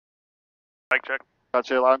Mic check. Got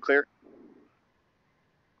you loud and clear?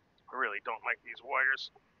 I really don't like these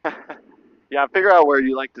wires. Yeah, figure out where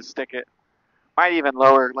you like to stick it. Might even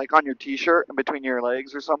lower, like on your t-shirt in between your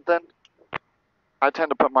legs or something. I tend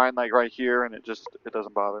to put mine like right here and it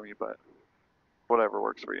doesn't bother me, but whatever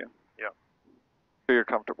works for you. Yeah. So you're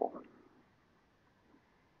comfortable.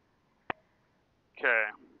 Okay.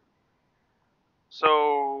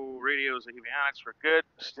 So radios, avionics, we're good.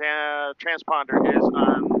 Transponder is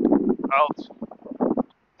on out.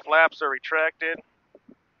 Flaps are retracted.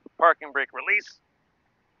 Parking brake release.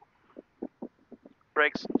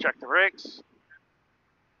 Brakes, check the brakes.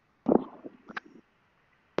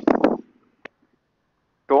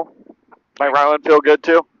 Cool. My right one feel good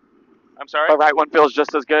too? I'm sorry? My right one feels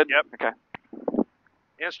just as good? Yep. Okay.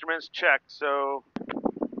 Instruments checked. So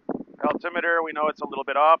altimeter, we know it's a little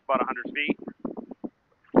bit off, about 100 feet.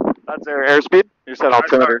 That's their airspeed? You said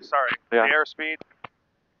altimeter. Sorry. Yeah. The airspeed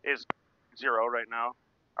is 0 right now.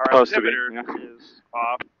 Our Supposed to be, altimeter yeah. is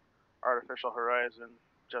off. Artificial horizon,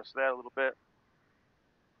 just that a little bit.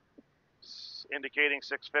 Indicating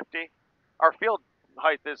 650. Our field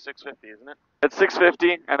height is 650, isn't it? It's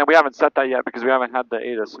 650, and then we haven't set that yet because we haven't had the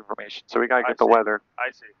ATIS information, so we gotta get the weather.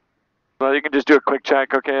 I see. So you can just do a quick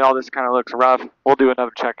check. Okay, all this kind of looks rough. We'll do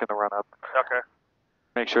another check in the run-up. Okay.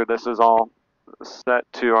 Make sure this is all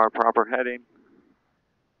set to our proper heading.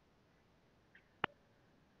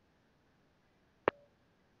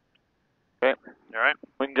 Okay. All right.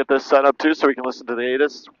 We can get this set up too so we can listen to the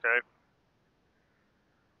ATIS. Okay.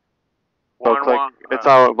 So click, it's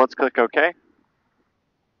all, let's click OK.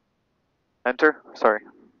 Enter. Sorry.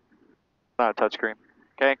 Not a touchscreen.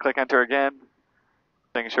 Okay, click enter again.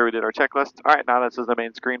 Making sure we did our checklist. All right, now this is the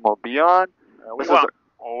main screen we'll be on. The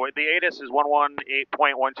ATIS is 118.125,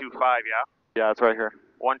 yeah? Yeah, it's right here.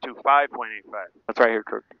 125.85. That's right here,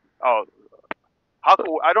 Kirk. Oh.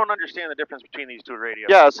 I don't understand the difference between these two radios.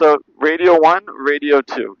 Yeah, so radio 1, radio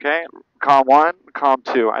 2, okay? COM 1, COM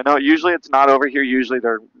 2. I know usually it's not over here. Usually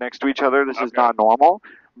they're next to each other. This is not normal.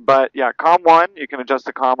 But yeah, COM 1, you can adjust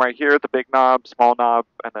the COM right here, the big knob, small knob,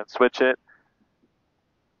 and then switch it.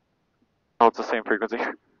 Oh, it's the same frequency.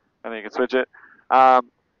 And then you can switch it.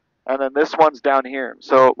 And then this one's down here.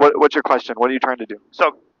 So what's your question? What are you trying to do?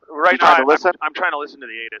 So right now I'm trying to listen to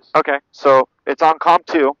the ATIS. Okay, so it's on COM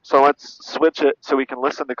 2, so let's switch it so we can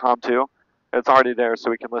listen to COM 2. It's already there,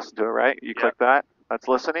 so we can listen to it, right? You click that, that's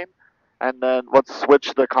listening. And then let's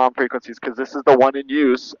switch the COM frequencies, because this is the one in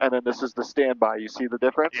use, and then this is the standby. You see the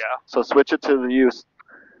difference? Yeah. So switch it to the use.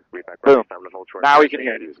 Boom. Now we can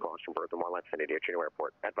hear you.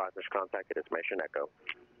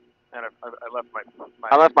 And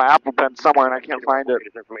I left my Apple Pen somewhere and I can't find it.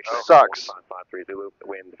 Sucks. 553 Zulu,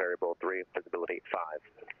 wind variable 3, visibility 5,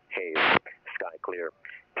 haze, sky clear,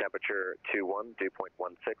 temperature 21, dew point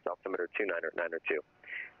 16, altimeter 29902.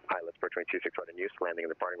 Pilots for 226 right in use, landing in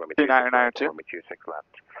the parking runway 29902. runway 26 left.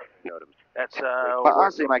 Notems. That's well,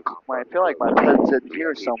 honestly, I feel like my pen's in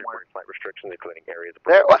here somewhere. Flight restrictions, including areas of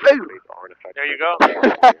there. There you go.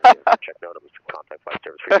 Check notems. Contact flight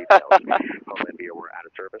service for details. Homeland viewer, we're out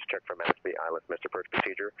of service. Check from MSB ILS Mr. Perch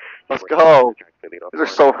procedure. Let's go. These are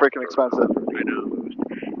so freaking expensive. I know.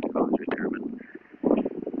 Advisory airmen.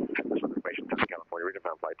 Information to the California region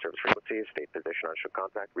found flight service frequencies, state position on should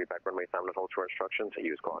contact, read back runway 7 hold short instructions,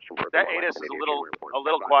 use caution. That ATIS is a little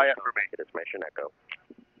quiet for me. Mission Echo.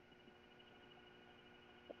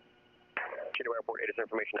 Chino Airport, ATIS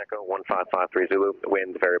information Echo 1553 Zulu,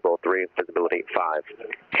 wind variable 3, visibility 5,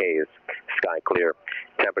 haze, sky clear,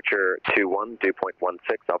 temperature 21, dew point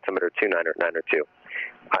 16, altimeter 29902.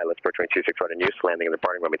 Pilots for 226 right in use, landing in the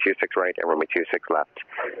parking runway 26 right and runway 26 left.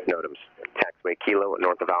 Notems. Taxiway Kilo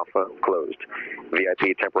north of Alpha closed.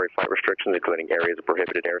 VIP temporary flight restrictions, including areas of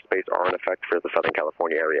prohibited airspace, are in effect for the Southern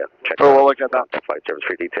California area. Check we'll look at that. Flight service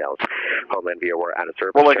for details. Homeland VOR out of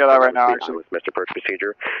service. We'll look at that right now, actually. Mr. Perch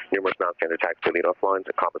procedure. Numerous non-standard taxi lead-off lines.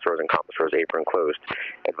 Compass rose and compass rose apron closed.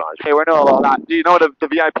 Advisory. Hey, we know all that. Do you know what the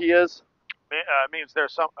VIP is? It means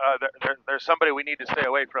there's somebody we need to stay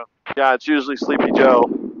away from. Yeah, it's usually Sleepy Joe.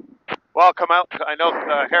 Well, come out. I know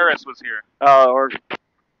Harris was here.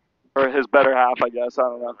 Or his better half, I guess. I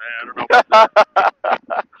don't know. I don't know about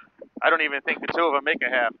that. I don't even think the two of them make a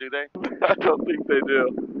half, do they? I don't think they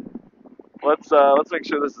do. Let's make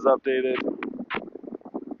sure this is updated.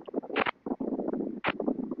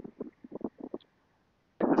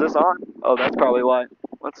 Is this on? Oh, that's probably why.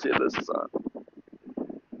 Let's see if this is on.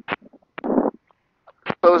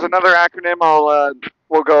 So there's another acronym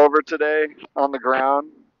we'll go over today on the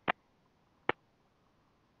ground.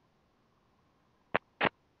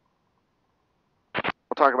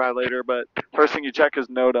 We'll talk about it later, but first thing you check is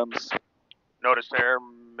NOTAMs. Notice air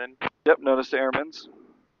airmen. Yep, notice the airmen's.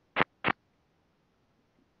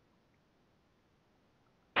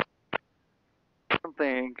 I don't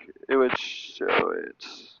think it would show it.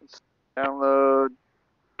 Let's download.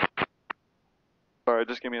 Sorry,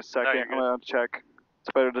 just give me a second. you're I'm good. gonna check. It's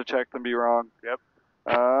better to check than be wrong. Yep.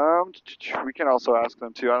 We can also ask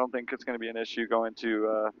them too. I don't think it's gonna be an issue going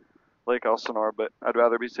to Lake Elsinore, but I'd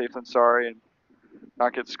rather be safe than sorry and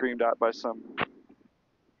not get screamed at by some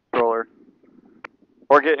troller.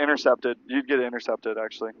 Or get intercepted. You'd get intercepted,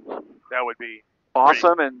 actually. That would be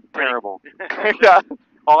Awesome and pretty- terrible. Yeah,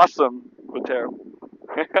 awesome but terrible.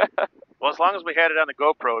 well. As long as we had it on the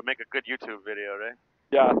GoPro, it'd make a good YouTube video, right?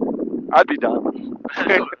 Yeah, I'd be done.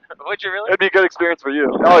 Would you really? It'd be a good experience for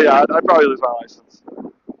you. Oh yeah, I'd probably lose my license.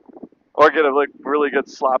 Or get a really good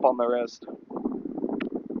slap on the wrist.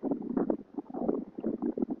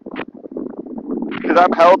 Because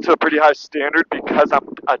I'm held to a pretty high standard because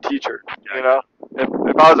I'm a teacher, you know?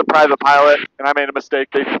 If I was a private pilot and I made a mistake,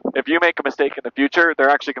 if you make a mistake in the future, they're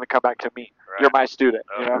actually going to come back to me. Right. You're my student,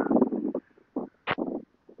 you know?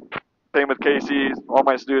 Same with Casey, all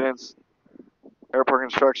my students, airport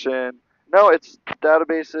construction. No, it's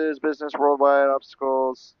databases, business, worldwide,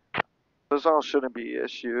 obstacles. Those all shouldn't be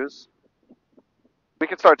issues. We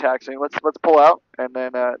can start taxiing. Let's pull out, and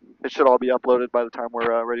then it should all be uploaded by the time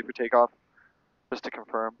we're ready for takeoff. Just to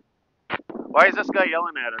confirm. Why is this guy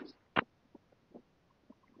yelling at us?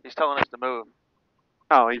 He's telling us to move.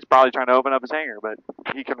 Oh, he's probably trying to open up his hangar, but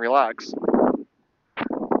he can relax.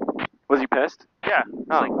 Was he pissed? Yeah.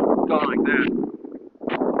 Oh. Like going like that.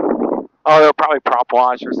 Oh, they'll probably prop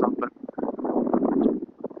wash or something.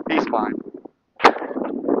 He's fine. Do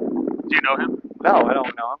you know him? No, I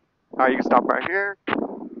don't know him. Oh, you can stop right here.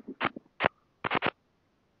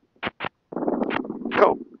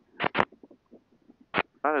 Go.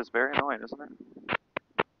 That is very annoying, isn't it?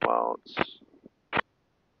 Well, it's...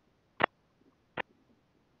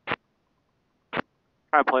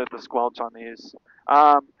 trying to play with the squelch on these.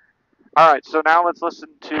 Alright, so now let's listen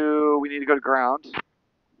to... We need to go to ground.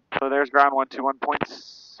 So there's ground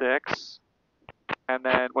 121.6. And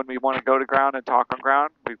then when we want to go to ground and talk on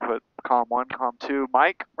ground, we put COM 1, COM 2,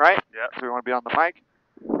 mic, right? Yeah. So we want to be on the mic.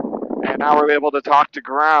 And now we're able to talk to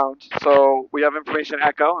ground. So we have information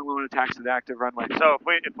echo, and we want to taxi the active runway. So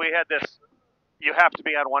if we had this, you have to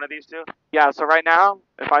be on one of these two? Yeah, so right now,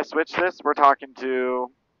 if I switch this, we're talking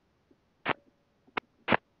to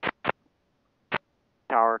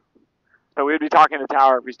tower. So we'd be talking to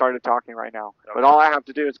tower if we started talking right now. Okay. But all I have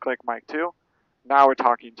to do is click mic 2. Now we're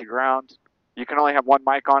talking to ground. You can only have one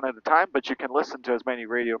mic on at a time, but you can listen to as many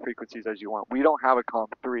radio frequencies as you want. We don't have a COM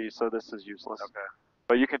 3, so this is useless. Okay.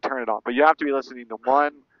 But you can turn it on. But you have to be listening to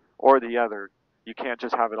one or the other. You can't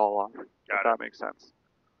just have it all on. If that makes sense.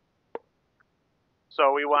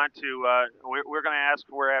 So we want to. We're going to ask.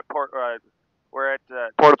 We're at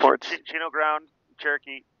Port-a-Ports. Chino Ground,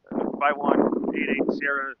 Cherokee, 5188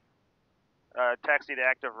 Sierra. Taxi to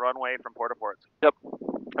active runway from Port-a-Ports. Yep.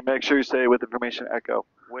 And make sure you say with information echo.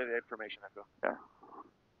 With information echo. Yeah.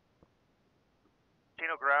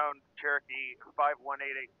 Chino Ground, Cherokee,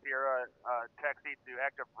 5188 Sierra, taxi to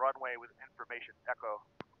active runway with information echo.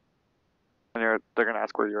 And they're going to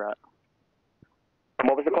ask where you're at.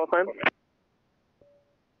 What was the call sign?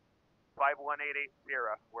 5188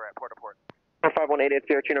 Sierra, we're at Port-a-Ports. 5188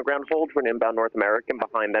 Sierra Chino Ground, hold for an inbound North American.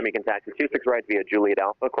 Behind them, you can taxi 26 right via Juliet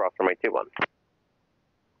Alpha, cross runway 21.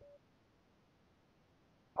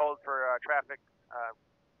 Hold for traffic,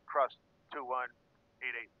 cross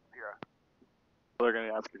 2188 Sierra. They're going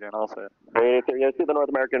to ask again. I'll say it. Hey, so you see the North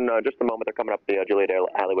American, just a moment, they're coming up the Juliet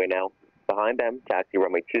alleyway now. Behind them, taxi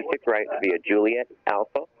runway 26 right via Juliet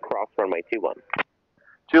Alpha, cross runway 21.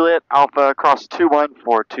 Juliet Alpha, cross 21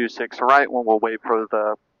 for 26 right when we'll wait for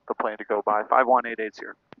the plane to go by.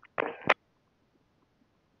 51880.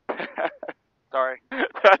 Sorry.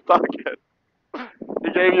 That's all good.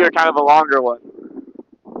 He gave you a kind of a longer one.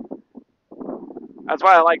 That's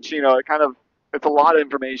why I like Chino. It's a lot of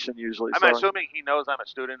information usually. I'm assuming he knows I'm a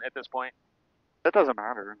student at this point. That doesn't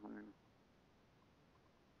matter.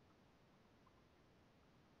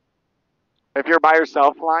 If you're by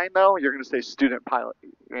yourself flying, though, you're going to say student pilot.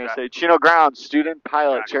 You're going to say Chino Ground, student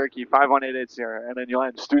pilot, Cherokee 5188 Sierra, and then you'll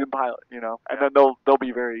end student pilot, and then they'll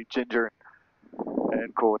be very ginger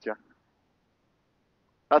and cool with you.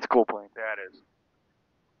 That's a cool plane. Yeah, it is.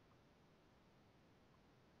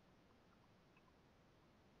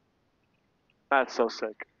 That's so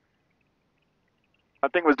sick.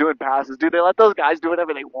 That thing was doing passes. Dude, they let those guys do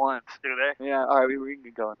whatever they want. Do they? Yeah, alright, we can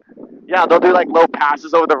get going. Yeah, they'll do like low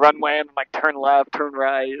passes over the runway and like turn left, turn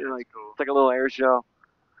right. Like, Cool. it's like a little air show.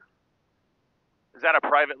 Is that a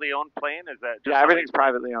privately owned plane? Is that just Yeah, everything's somebody's plane?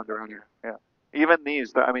 privately owned around here. Yeah. Even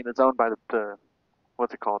these, I mean, it's owned by the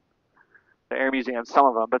what's it called? The Air Museum, some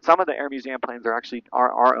of them, but some of the Air Museum planes are actually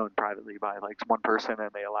are owned privately by like one person, and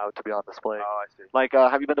they allow it to be on display. Oh, I see. Like,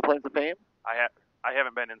 have you been to Planes of Fame? I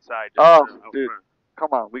haven't been inside. Just Oh, out dude, front. come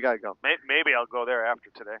on, we gotta go. Maybe I'll go there after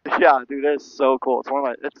today. Yeah, dude, that's so cool.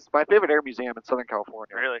 It's my favorite air museum in Southern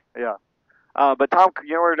California. Really? Yeah. But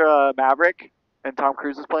you know where Maverick and Tom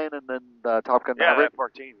Cruise is playing, and then the Top Gun Yeah, Maverick? that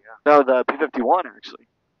 14. Yeah. No, the P-51 actually.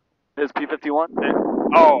 Is P-51?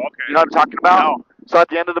 Oh, okay. You know what I'm talking about? No. So at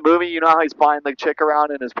the end of the movie, you know how he's flying the chick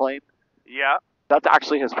around in his plane? Yeah. That's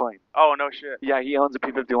actually his plane. Oh, no shit. Yeah, he owns a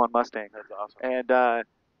P-51 Mustang. That's awesome. And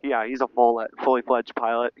yeah, he's a fully fledged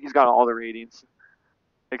pilot. He's got all the ratings,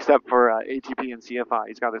 except for ATP and CFI.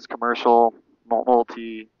 He's got his commercial,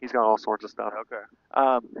 multi. He's got all sorts of stuff.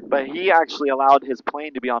 Okay. But he actually allowed his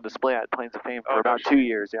plane to be on display at Planes of Fame for about 2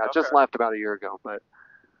 years. Yeah, Okay. just left about a year ago. But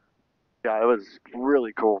yeah, it was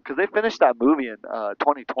really cool because they finished that movie in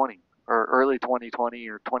 2020 or early 2020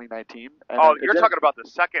 or 2019. And Oh, you're talking about the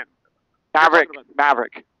second.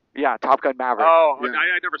 Maverick. Yeah, Top Gun Maverick. Oh, yeah.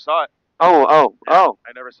 I never saw it. Oh.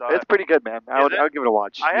 I never saw it. It's pretty good, man. I would give it a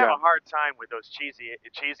watch. I have a hard time with those cheesy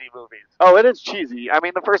movies. Oh, it is cheesy. I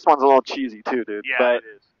mean, the first one's a little cheesy too, dude. Yeah, but it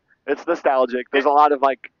is. It's nostalgic. There's a lot of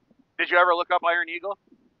like. Did you ever look up Iron Eagle?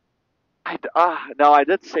 No, I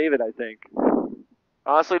did save it. I think.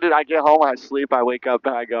 Honestly, dude, I get home, I sleep, I wake up,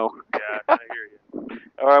 and I go. Yeah, I hear you.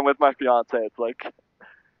 Or I'm with my fiance. It's like,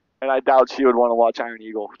 and I doubt she would want to watch Iron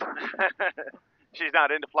Eagle. She's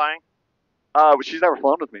not into flying? She's never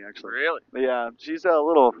flown with me actually. Really? Yeah, she's a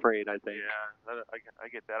little afraid, I think. Yeah, I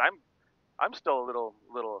get that. I'm still a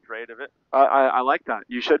little afraid of it. I like that.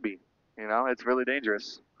 You should be. You know, it's really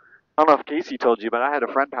dangerous. I don't know if Casey told you, but I had a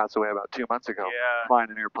friend pass away about 2 months ago. Yeah. Flying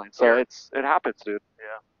an airplane. So Yeah. it happens, dude.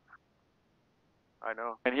 Yeah. I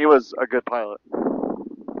know. And he was a good pilot.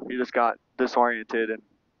 He just got disoriented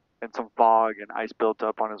and some fog and ice built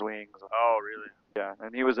up on his wings. Oh, really? Yeah,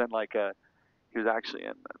 and he was actually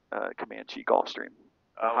in a Comanche Gulfstream,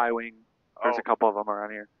 a high wing. There's a couple of them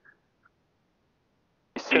around here.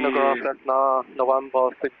 Telegraph, that's now November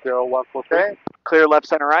 60143. Okay, clear left,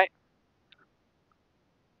 center, right.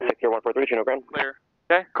 60143, Chino Grand. Clear.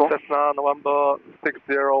 Okay, cool. That's now November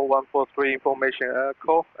 60143, information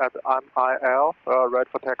echo at MIL, right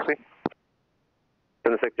for taxi.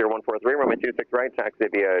 From the 60143, runway 26 right, taxi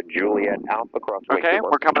via Juliet Alpha, cross runway Okay,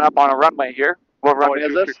 21. we're coming up on a runway here. What runway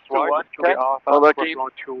is this? Right, Okay, Alpha, we're looking.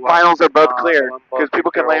 cross runway 21. Finals are both clear because people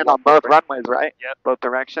can land on both runways, right? Yep. Both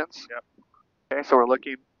directions. Yep. Okay, so we're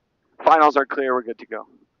looking. Finals are clear. We're good to go.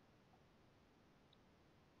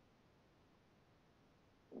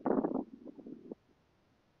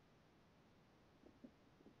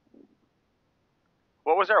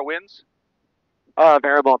 What was our winds?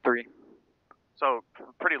 Variable 3. So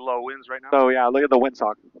pretty low winds right now. So yeah, look at the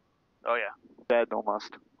windsock. Oh yeah. Dead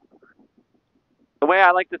almost. The way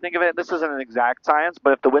I like to think of it, this isn't an exact science,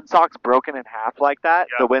 but if the windsock's broken in half like that,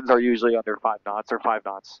 Yep. the winds are usually under 5 knots or 5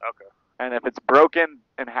 knots. Okay. And if it's broken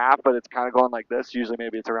in half, but it's kind of going like this, usually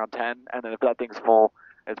maybe it's around 10. And then if that thing's full,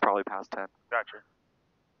 it's probably past 10. Gotcha.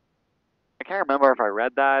 I can't remember if I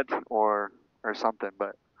read that or something,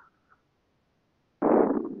 but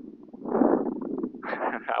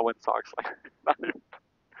that windsock's like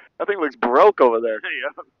that thing looks broke over there.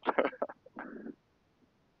 Yeah.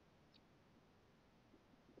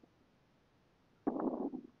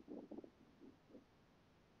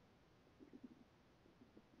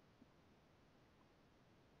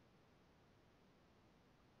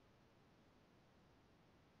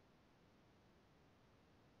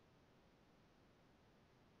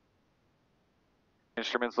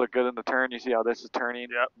 Instruments look good in the turn. You see how this is turning?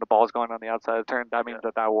 Yep. The ball's going on the outside of the turn. That means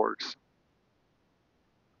that works.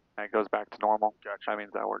 And it goes back to normal. Gotcha. That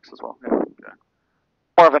means that works as well. Yeah. Okay.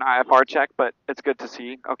 More of an IFR check, but it's good to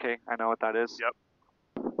see. Okay, I know what that is. Yep.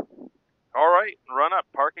 All right, run up.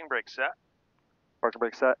 Parking brake set. Parking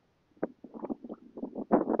brake set.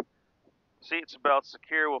 Seats and belts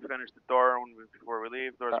secure. We'll finish the door before we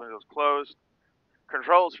leave. Doors and windows closed.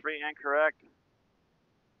 Controls free and correct.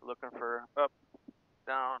 Looking for up,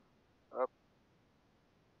 down, up.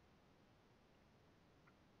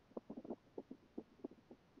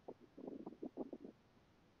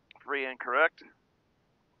 Free and correct.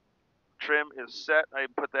 Trim is set. I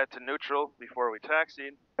put that to neutral before we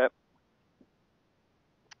taxied. Yep.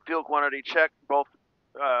 Fuel quantity check. Both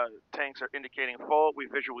tanks are indicating full. We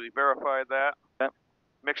visually verified that. Yep.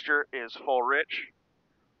 Mixture is full rich.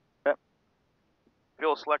 Yep.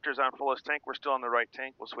 Fuel selector's on fullest tank. We're still on the right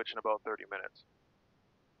tank. We'll switch in about 30 minutes.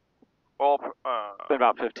 All Been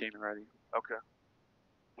about 15 already. okay.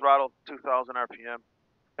 throttle 2,000 RPM.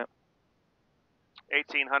 Yep.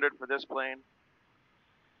 1,800 for this plane.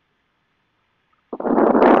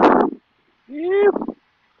 Yep.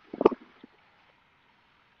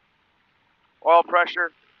 Oil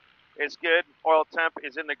pressure is good. Oil temp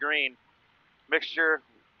is in the green. Mixture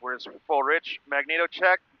was full rich. Magneto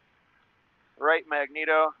check. Right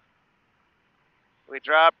magneto. We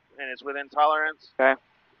dropped and it's within tolerance. Okay.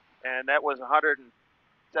 And that was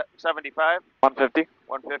 175. 150.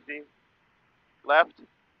 150. Left.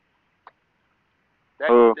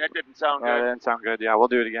 Ooh. That didn't sound Yeah, good. that didn't sound good. Yeah, we'll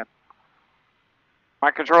do it again.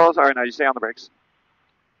 My controls. All right, now you stay on the brakes.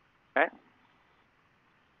 Okay.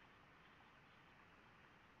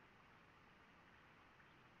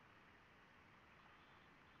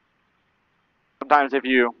 Sometimes if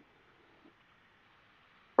you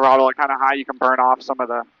throttle it kind of high, you can burn off some of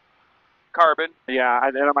the Carbon. Yeah,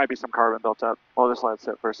 there might be some carbon built up. We'll just let it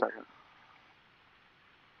sit for a second.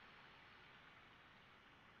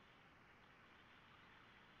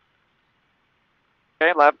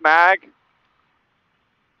 Okay, left mag.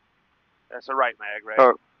 That's a right mag,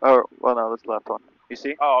 right? Oh, well, no, that's the left one. You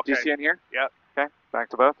see? Oh, okay. Do you see in here? Yep. Okay, back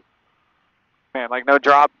to both. Man, like no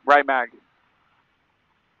drop, right mag.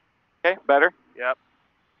 Okay, better. Yep.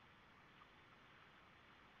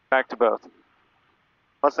 Back to both.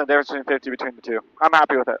 Less than the difference between 50 between the two. I'm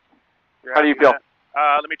happy with it. You're How do you happy with feel?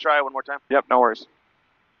 that? Let me try it one more time. Yep, no worries.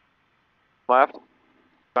 Left.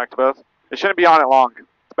 Back to both. It shouldn't be on it long.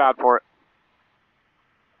 It's bad for it.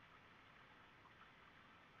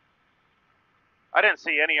 I didn't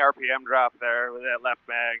see any RPM drop there with that left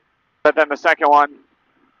mag. But then the second one,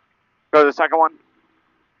 go to the second one.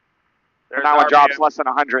 There's That one RPM. drops less than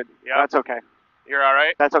 100. Yep. That's okay. You're all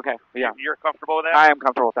right? That's okay. Yeah. You're comfortable with that? I am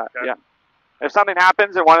comfortable with that. Okay. Yeah. If something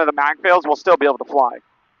happens and one of the mag fails, we'll still be able to fly.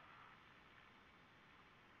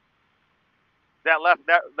 That left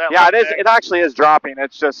Yeah, left it is. mag, It actually is dropping.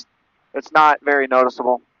 It's just, it's not very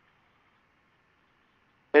noticeable.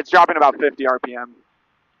 It's dropping about 50 RPM.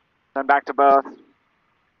 Then back to both.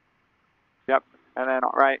 Yep. And then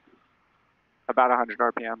right, about 100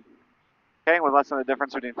 RPM. Okay, with less than the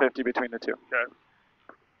difference between 50 between the two. Okay.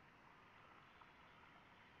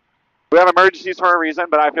 We have emergencies for a reason,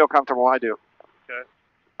 but I feel comfortable. I do. Okay.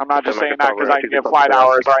 I'm not just saying that because I can get flight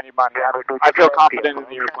hours or any money. I feel confident in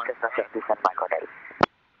the airplane.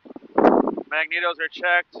 Magnetos are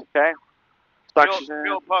checked. Okay. Suction.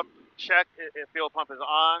 Fuel pump check. Fuel pump is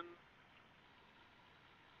on.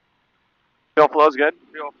 Fuel flow is good.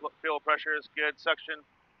 Fuel pressure is good. Suction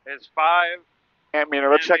is 5.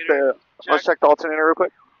 Ammeter. Let's check the. Let's check the alternator real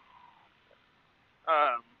quick.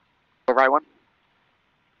 The right one.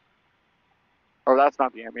 Oh, that's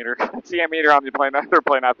not the ammeter. That's the ammeter on the plane. Other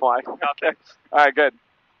plane I fly. Okay. All right, good.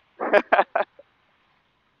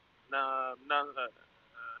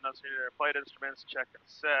 Flight instruments check and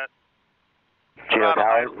set. Geo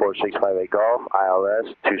Tower, 4658 Golf,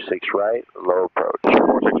 ILS, 26 right, low approach.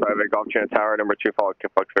 4658 Golf, Channel Tower, number 2, followed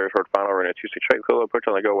Fox, very short final, running 26 right, clear approach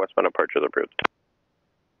on the go, westbound approach is approved.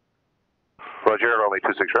 Roger, only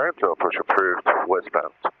 26 right, so approach approved,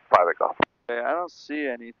 westbound, 58 Golf. Okay, I don't see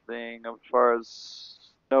anything as far as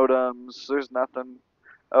NOTAMs. There's nothing.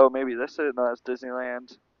 Oh, maybe this is. No, that's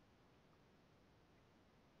Disneyland.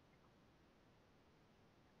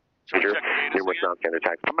 Should we check the ATIS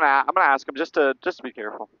again? I'm gonna ask him just to be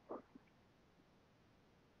careful.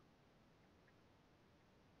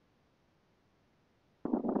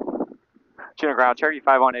 Chino Ground, Cherokee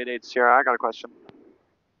 5188 Sierra. I got a question.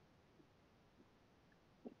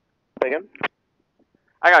 Again?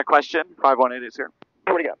 I got a question. 5188 Sierra.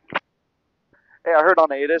 What do you got? Hey, I heard on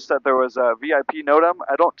the ATIS that there was a VIP NOTAM.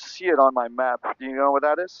 I don't see it on my map. Do you know what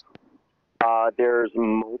that is? There's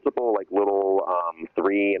multiple, like, little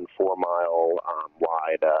 3 and 4 mile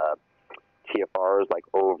wide TFRs, like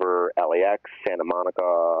over LAX, Santa Monica,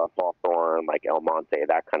 Hawthorne, like El Monte,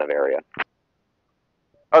 that kind of area.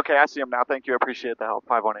 Okay, I see him now. Thank you. I appreciate the help.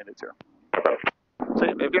 5180. So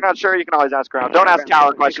if you're not sure, you can always ask around. Don't ask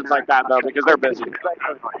Coward questions like that, though, because they're busy.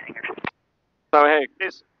 So, hey,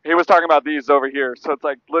 he was talking about these over here, so it's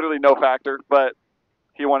like literally no factor, but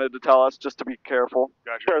he wanted to tell us just to be careful.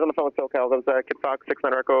 Gotcha. Sure, I was on the phone with SoCal. That was Kid Fox,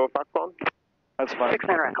 69 Echo Fox phone. That's fine.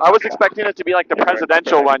 69 Echo. I was expecting it to be like the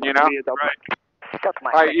presidential one, you know? Right. All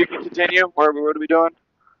right, you can continue. What are we doing?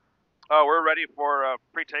 Oh, we're ready for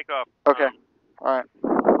pre-takeoff. Okay. All right.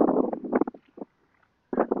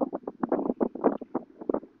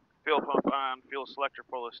 Fuel pump on. Fuel selector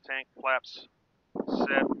for this tank. Flaps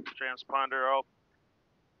set. Transponder out.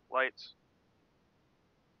 Lights.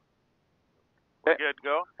 We're good to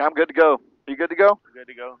go? I'm good to go. You good to go? We're good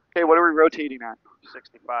to go. Okay, what are we rotating at?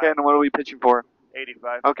 65. Okay, and what are we pitching for?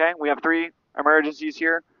 85. Okay, we have 3 emergencies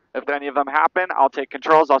here. If any of them happen, I'll take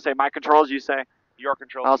controls. I'll say my controls. You say your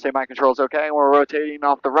controls. I'll say my controls. Okay, we're rotating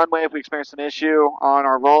off the runway. If we experience an issue on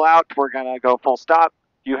our rollout, we're gonna go full stop.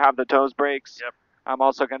 You have the toes brakes. Yep. I'm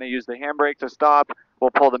also gonna use the handbrake to stop.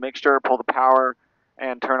 We'll pull the mixture, pull the power,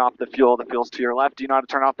 and turn off the fuel. The fuel's to your left. Do you know how to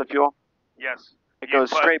turn off the fuel? Yes. It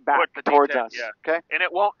goes straight back towards us. Yeah. Okay. And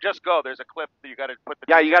it won't just go. There's a clip that you got to put the.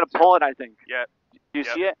 Yeah, you got to pull it. I think. Yeah. Do you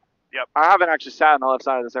see it? Yep. I haven't actually sat on the left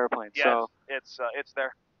side of this airplane. Yes. So. It's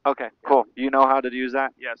there. Okay. Cool. You know how to use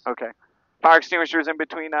that? Yes. Okay. Fire extinguisher's in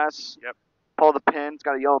between us. Yep. Pull the pin. It's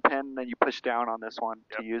got a yellow pin, and then you push down on this one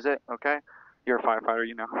Yep. to use it. Okay. You're a firefighter,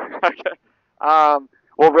 you know. Okay.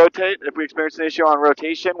 We'll rotate. If we experience an issue on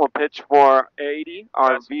rotation, we'll pitch for 80,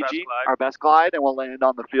 our VG, our best glide, and we'll land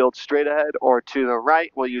on the field straight ahead or to the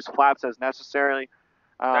right. We'll use flaps as necessary.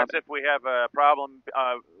 That's if we have a problem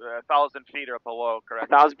 1,000 feet or below,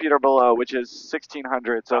 correct? 1,000 feet or below, which is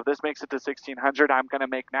 1,600. So if this makes it to 1,600, I'm going to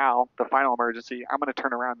make now the final emergency. I'm going to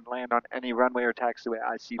turn around and land on any runway or taxiway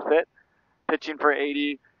I see fit. Pitching for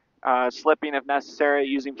 80, slipping if necessary,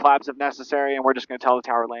 using flaps if necessary, and we're just going to tell the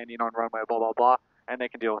tower landing on runway, blah, blah, blah, and they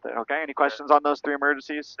can deal with it. Okay, any questions on those 3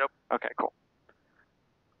 emergencies? Nope. Okay, cool.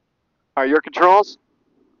 All right, your controls?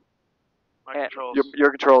 My controls. Your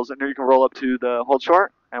controls, and you can roll up to the hold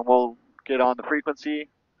short, and we'll get on the frequency.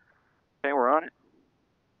 Okay, we're on it.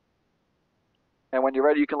 And when you're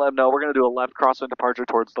ready, you can let them know. We're going to do a left crosswind departure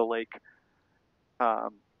towards the lake.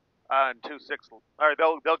 On 26. All right,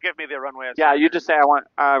 they'll give me the runway. Yeah, you just say I want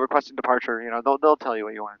requesting departure. You know, they'll tell you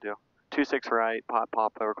what you want to do. 26 right,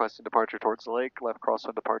 pop, requesting departure towards the lake, left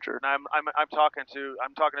crosswind departure. And I'm talking to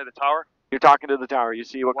the tower. You're talking to the tower. You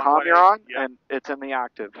see what comm you're on, and it's in the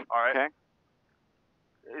active. All right. Okay.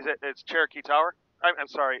 It's Cherokee Tower? I'm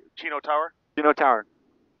sorry, Chino Tower? Chino Tower.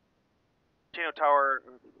 Chino Tower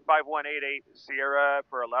 5188 Sierra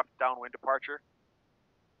for a left downwind departure.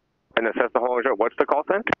 And it says the whole show. What's the call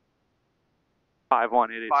sign?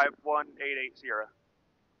 5188. 5188 Sierra.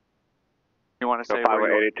 You want to say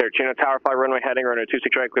 5188 there. Chino Tower, fly runway heading, runway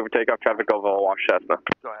 26 right, clear for takeoff, traffic over Wash Cessna.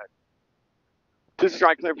 Go ahead. 26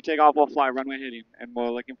 right, clear for takeoff, we'll fly runway heading, and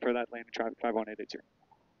we're looking for that landing traffic 51880.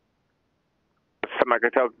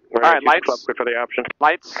 Microtel. Alright, lights. Clear for the option.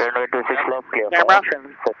 Lights. Camera.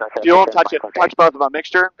 Fuel, touch it. Touch both of them.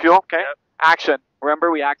 Mixture, fuel, okay. Yep. Action.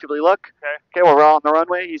 Remember, we actively look. Okay. Okay, well, we're all on the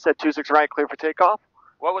runway. He said 26 right, clear for takeoff.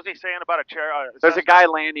 What was he saying about a chair? There's a guy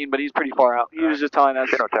landing, but he's pretty far out. He was just telling us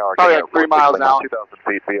Chino Tower, probably like 3 miles out. 2,000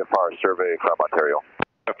 feet VFR survey from Ontario.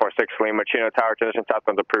 46 Lima, Chino Tower, position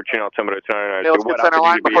southbound approved, Chino altimeter 299. Hey, let's get center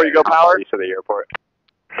line before you go power. East of the airport.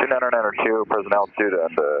 299 present altitude,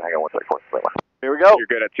 and hang on 1 second, Lima. Here we go. You're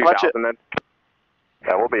good at 2,000 then?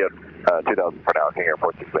 Yeah, we'll be at 2,000 for now, King Air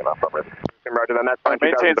 46 Lima from it. Roger, then that's fine.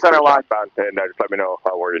 Maintain center line. And just let me know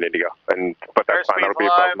where you need to go. But that's fine, that'll be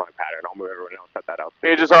above my pattern. I'll move everyone else, set that out.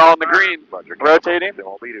 Pages are all in the green. Rotating.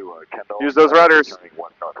 Use those rudders.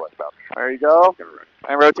 There you go.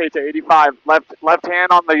 And rotate to 85. Left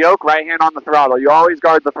hand on the yoke, right hand on the throttle. You always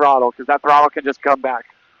guard the throttle, because that throttle can just come back.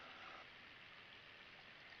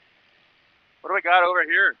 What do we got over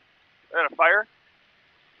here? Is that a fire?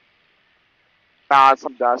 Nah,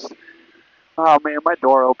 some dust. Oh man, my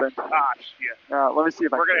door opened. Ah, shit. Let me see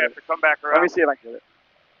if We're going to have to come back around. Let me see if I can get it.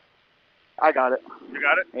 I got it. You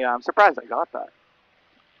got it? Yeah, I'm surprised I got that.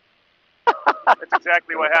 That's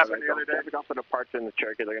exactly what happened the other day. Traffic off the departure in the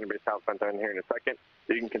Cherokee. They're going to be southbound down here in a second.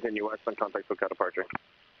 So you can continue westbound, contact lookout departure.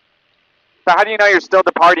 So how do you know you're still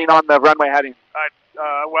departing on the runway heading?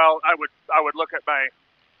 Well, I would look at my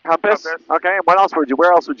compass. Okay, and where else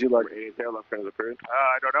would you look? 88 there, left turn is approved.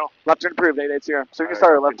 I don't know. Left turn approved, 880. So you can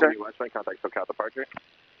start at left turn. Westbound, contact lookout departure.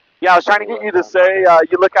 Yeah, I was trying to get you to say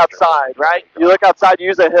you look outside, right? You look outside,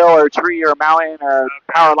 use a hill or a tree or a mountain or a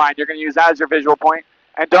power line. You're going to use that as your visual point.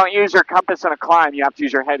 And don't use your compass in a climb. You have to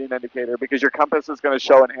use your heading indicator because your compass is going to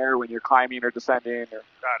show an error when you're climbing or descending. Or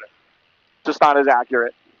Got it. just not as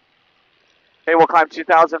accurate. Okay, we'll climb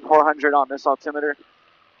 2,400 on this altimeter.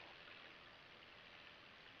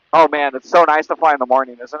 Oh man, it's so nice to fly in the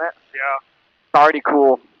morning, isn't it? Yeah. It's already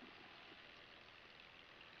cool.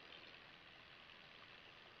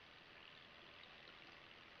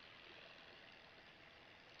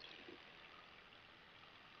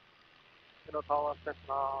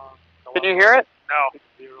 Can you hear it? No.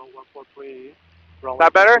 0143. Is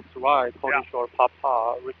that better? Right, holding short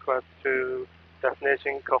Papa. Request to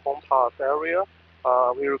destination Cajon Pass area.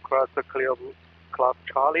 We request a clear Club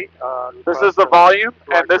Charlie. This is the volume,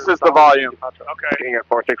 and this is the volume. Okay. King Air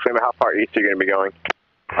 46 Lima, how far east are you going to be going?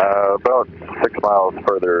 About 6 miles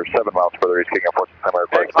further, 7 miles further east, King Air Force.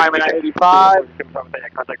 Climbing at 85.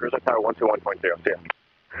 Contact cruiser tower 121.0. See ya.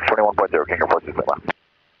 21.0, King Air Force is left.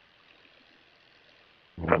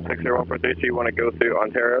 60143, so you want to go through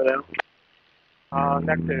Ontario now?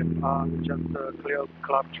 Negative. Just clear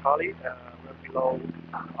Club Charlie. We're below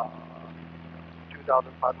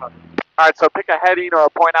 2,500. All right, so pick a heading or a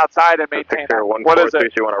point outside and maintain it. What is it? So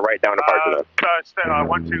you want to write down departure then?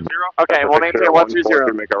 120. Okay, we'll maintain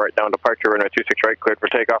 120. Make a right down departure, runway 26 right, cleared for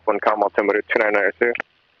takeoff, one calm, altimeter 2992.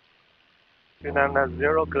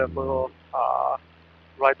 2990, clear for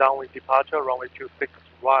right down with departure, runway 26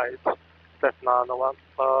 right, Cessna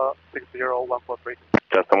 60143.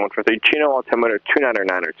 Cessna 143, Chino, altimeter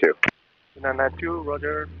 2992. 2992,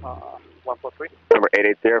 Roger, 143. Number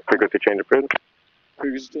 880, frequency change approved.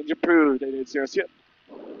 Frequency change approved, 880, yep.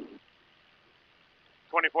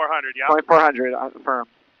 2400, yeah? 2400, I confirm.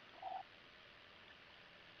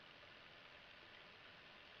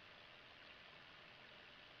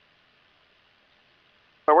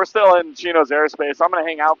 So we're still in Chino's airspace. I'm going to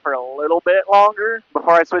hang out for a little bit longer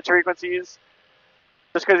before I switch frequencies.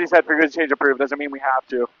 Just because he said frequency change approved doesn't mean we have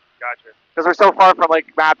to. Gotcha. Because we're so far from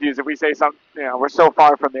Lake Matthews, if we say something, we're so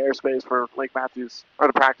far from the airspace for Lake Matthews, or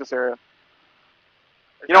the practice area.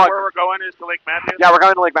 You know where we're going is to Lake Matthews? Yeah, we're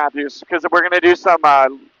going to Lake Matthews, because we're going to do some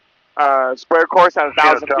square course at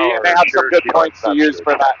 1,000 feet, and they have some good points to use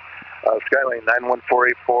for that. Skylane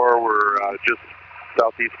 91484, we're just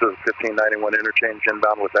southeast of 1591 interchange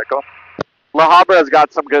inbound with Echo. La Habra's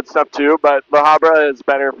got some good stuff too, but La Habra is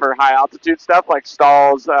better for high altitude stuff like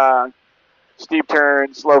stalls, steep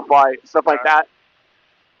turns, slow flight, stuff like that.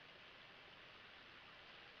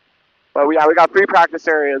 But we got 3 practice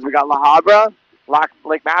areas. We got La Habra,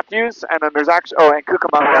 Lake Matthews, and then there's actually, and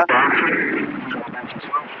Cucamonga.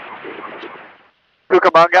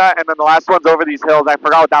 Cucamonga, and then the last one's over these hills. I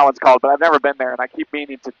forgot what that one's called, but I've never been there, and I keep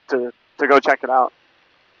meaning to go check it out.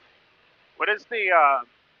 What is the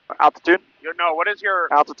altitude? What is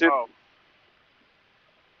your altitude? Oh.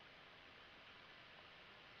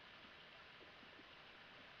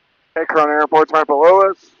 Okay, Corona Airport's right below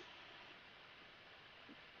us.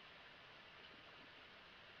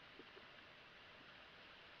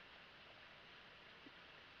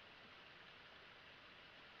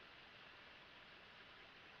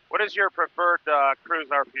 What is your preferred cruise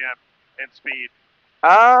RPM and speed?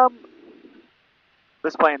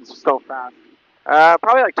 This plane's so fast.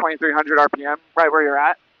 Probably like 2,300 RPM, right where you're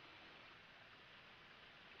at.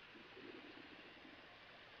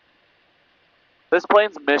 This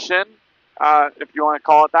plane's mission, if you want to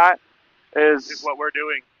call it that, is what we're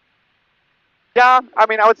doing. Yeah, I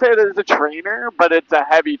mean, I would say that it's a trainer, but it's a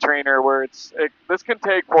heavy trainer where this can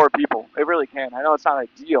take 4 people. It really can. I know it's not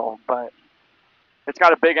ideal, but it's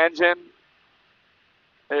got a big engine.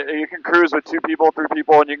 You can cruise with 2 people, 3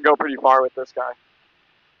 people, and you can go pretty far with this guy.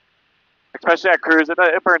 Especially at cruise,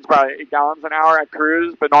 it burns probably 8 gallons an hour at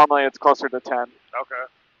cruise, but normally it's closer to 10. Okay.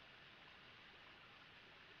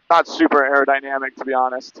 Not super aerodynamic, to be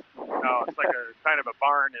honest. No, it's like a kind of a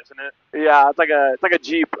barn, isn't it? Yeah, it's like a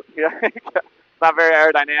Jeep. Yeah, it's not very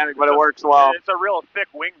aerodynamic, but it works well. It's a real thick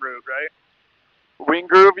wing root, right? Wing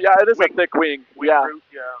groove, yeah, it is a thick wing. Yeah. Root,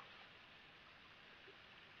 yeah.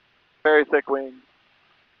 Very thick wing.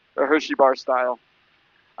 The Hershey bar style.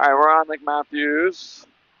 All right, we're on Lake Matthews.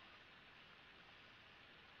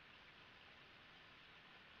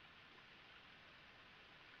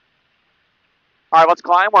 All right, let's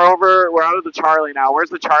climb. We're out of the Charlie now. Where's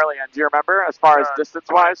the Charlie end? Do you remember, as far as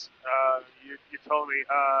distance-wise? You told me.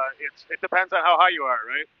 It depends on how high you are,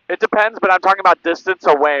 right? It depends, but I'm talking about distance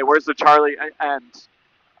away. Where's the Charlie end?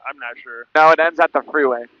 I'm not sure. No, it ends at the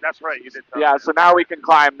freeway. That's right, you did tell me. me. So now we can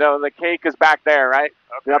climb. No, the cake is back there, right?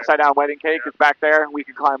 Okay. The upside-down wedding cake is back there. We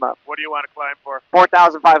can climb up. What do you want to climb for?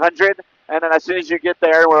 4,500, and then as soon as you get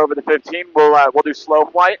there, we're over the 15. We'll do slow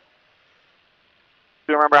flight.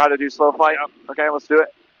 Do you remember how to do slow flight? Yep. Okay, let's do it.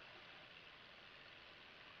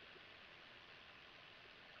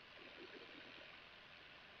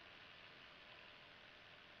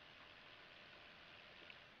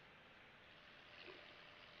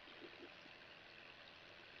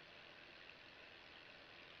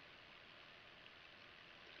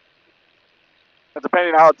 And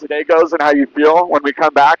depending on how today goes and how you feel, when we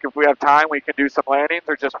come back, if we have time, we can do some landings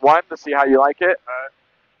or just one to see how you like it.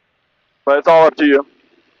 But it's all up to you.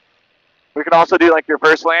 We can also do like your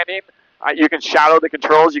first landing. You can shadow the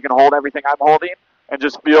controls. You can hold everything I'm holding and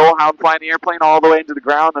just feel how I'm flying the airplane all the way into the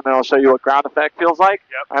ground, and then I'll show you what ground effect feels like.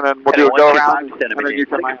 Yep. And then we'll do a go around. And then you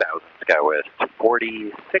can Skywest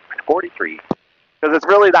 4643. Because it's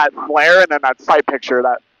really that flare and then that sight picture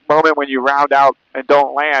that moment when you round out and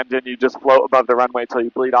don't land and you just float above the runway until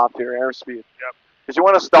you bleed off to your airspeed. Yep. Because you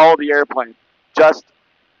want to stall the airplane just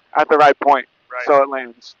at the right point so it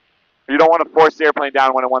lands. You don't want to force the airplane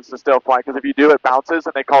down when it wants to still fly, because if you do, it bounces,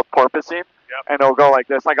 and they call it porpoising, and it'll go like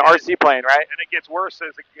this, like an RC plane, right? And it gets worse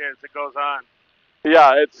as it goes on.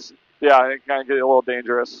 Yeah, it kind of get a little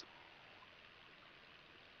dangerous.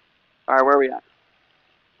 All right, where are we at?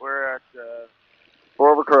 We're at...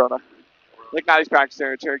 We're over Corona. Lake Nice practice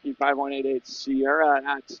area, Cherokee 5188 Sierra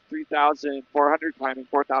at 3,400, climbing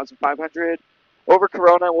 4,500. Over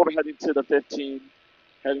Corona, we'll be heading to the 15,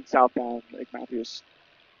 heading southbound Lake Matthews.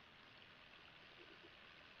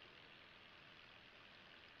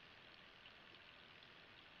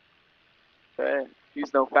 Okay,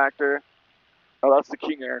 he's no factor. Oh, that's the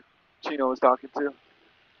King Air Chino was talking to.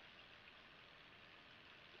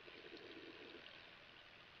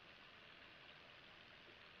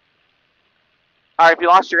 All right, if you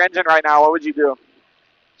lost your engine right now, what would you do?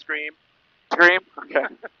 Scream. Scream? Okay.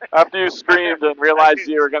 After you screamed and realized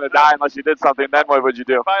you were going to die unless you did something, then what would you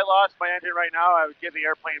do? If I lost my engine right now, I would give the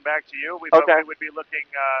airplane back to you. We would be looking,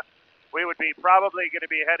 we would be probably going to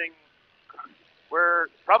be heading, we're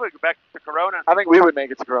probably back to Corona. I think we would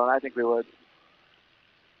make it to Corona. I think we would.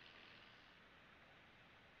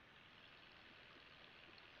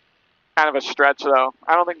 Kind of a stretch, though.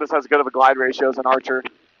 I don't think this has good of a glide ratio as an Archer.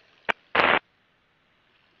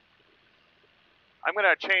 I'm going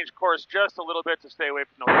to change course just a little bit to stay away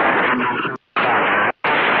from the...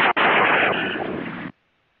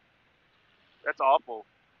 That's awful.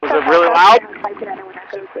 Was it really loud?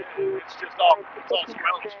 It's just all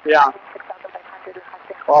smells. Yeah.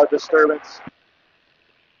 A lot of disturbance.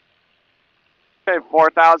 Okay,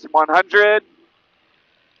 4,100.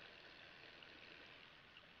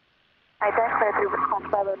 I just heard you response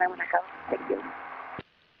level and I want to go. Thank you.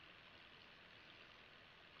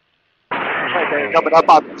 Okay, coming up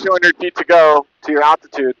on 200 feet to go to your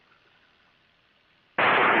altitude.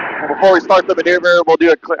 And before we start the maneuver, we'll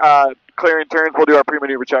do a clearing turns. We'll do our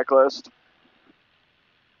pre-maneuver checklist.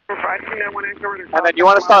 And then you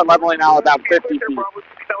want to start leveling out about 50 feet.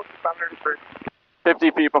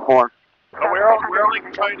 50 feet before. We're only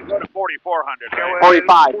trying to go to 4,400. Right?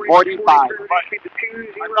 45. 45.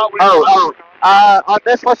 On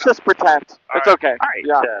this, let's just pretend. It's okay. Right,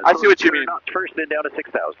 yeah, I see what you mean. First then down to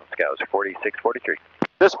 6,000. Scouts 46, 43.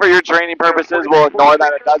 Just for your training purposes, we'll ignore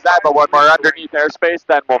that it does that, but when we're underneath airspace,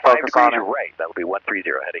 then we'll focus on it. Right, that'll be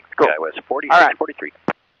 130 heading. Cool. Skywest 46, All right. 43.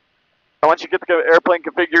 So once you get the airplane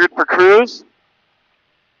configured for cruise,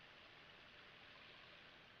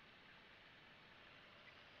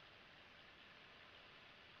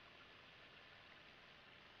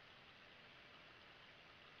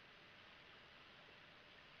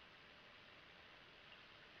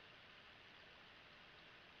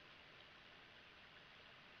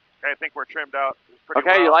 I think we're trimmed out.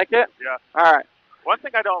 okay, well. you like it? Yeah. All right. One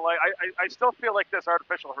thing I don't like, I still feel like this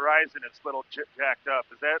artificial horizon is a little jacked up.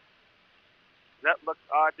 Does that look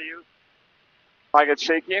odd to you? Like it's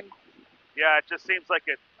shaking? Yeah, it just seems like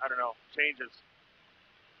it, I don't know, changes.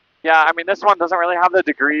 Yeah, I mean, this one doesn't really have the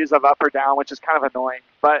degrees of up or down, which is kind of annoying,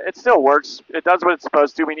 but it still works. It does what it's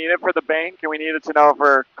supposed to. We need it for the bank, and we need it to know if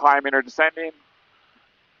we're climbing or descending.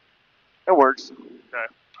 It works. Okay.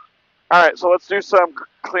 All right, so let's do some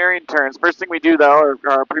clearing turns. First thing we do, though,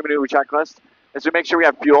 our pre-maneuver checklist, is we make sure we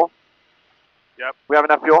have fuel. Yep. We have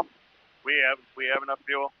enough fuel? We have enough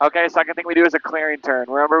fuel. Okay, second thing we do is a clearing turn.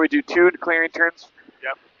 Remember, we do 2 clearing turns?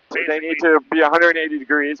 Yep. So they need to be 180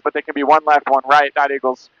 degrees, but they can be one left, one right. That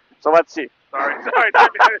equals. So let's see. Sorry.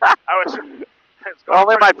 I was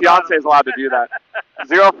only my fiance is allowed to do that.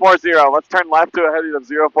 040. Let's turn left to a heading of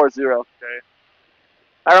 040. Okay.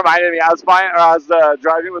 That reminded me. I was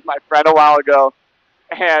driving with my friend a while ago,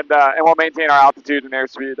 and we'll maintain our altitude and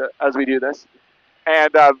airspeed as we do this.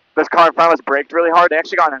 And this car in front of us braked really hard. They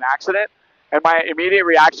actually got in an accident, and my immediate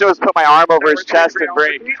reaction was put my arm over his chest and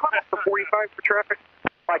brake. Can you come up to 45 for traffic?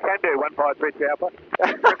 I can do. 153 Alpha.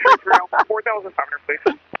 4,500, please.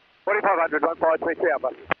 4,500, 153 Alpha.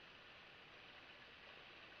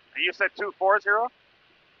 You said 240?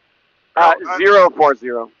 040.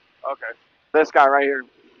 Okay. This guy right here.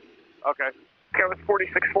 Okay. Okay, it's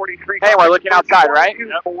 4643. Hey, we're looking outside, right?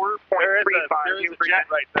 Yep. There is a jet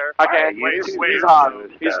right there. Okay, he's high.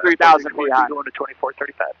 He's 3,000 feet high. Going to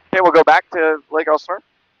 2435. Okay, we'll go back to Lake Elsinore.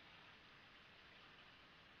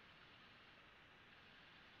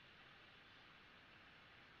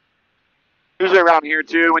 Usually around here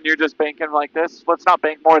too, when you're just banking like this, let's not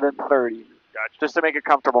bank more than 30. Gotcha. Just to make it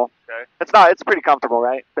comfortable. Okay. It's pretty comfortable,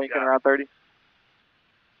 right? Banking around 30.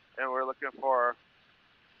 And we're looking for...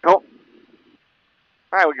 Cool.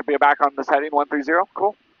 All right, we can be back on this heading 130.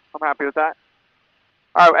 Cool. I'm happy with that.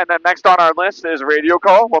 All right, and then next on our list is radio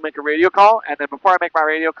call. We'll make a radio call, and then before I make my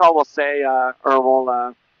radio call, we'll say,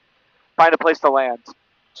 we'll find a place to land.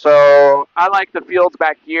 So I like the fields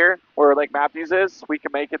back here where Lake Matthews is. We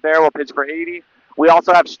can make it there. We'll pitch for 80. We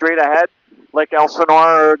also have straight ahead, Lake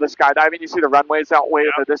Elsinore, the skydiving. You see the runways out way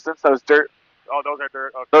in the distance, those dirt. Oh, those are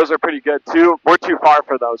dirt. Okay. Those are pretty good too. We're too far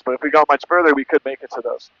for those, but if we go much further, we could make it to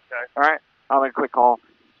those. Okay. All right, I'll make a quick call.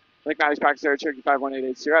 Lake Matthews practice area, Cherokee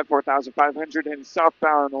 51880 at 4,500 and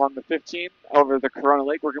southbound along the 15 over the Corona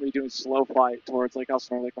Lake. We're going to be doing slow flight towards Lake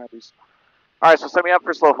Elsinore, Lake Matthews. All right, so set me up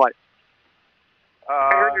for slow flight.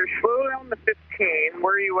 I heard you're slow down the 15.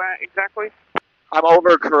 Where are you at exactly? I'm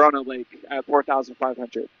over Corona Lake at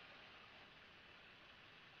 4,500. Is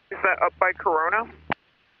that up by Corona?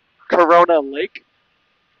 Corona Lake?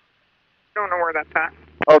 Don't know where that's at.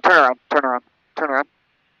 Oh, turn around.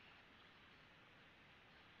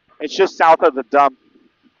 It's just south of the dump.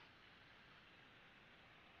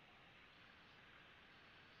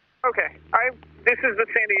 Okay. This is the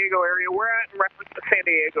San Diego area. Where at in reference to San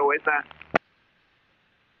Diego is that?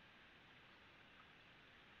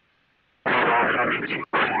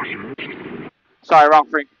 Sorry, wrong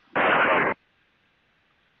freak.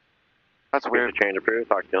 That's weird. Change of period,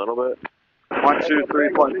 talk to you a little bit.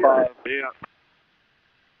 123.5. Yeah.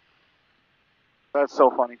 That's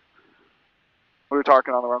so funny. We were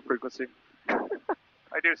talking on the wrong frequency.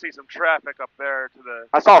 I do see some traffic up there to the.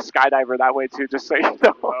 I saw a skydiver that way too, just so you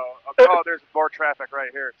know. Oh, there's more traffic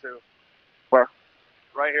right here too. Where?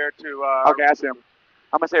 Right here to. Okay, I see him.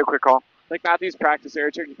 I'm gonna say a quick call. Lake Matthews practice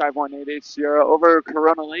area, Cherokee 51880 over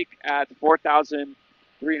Corona Lake at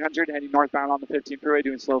 4,300, heading northbound on the 15 freeway,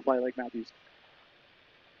 doing slow flight Lake Matthews.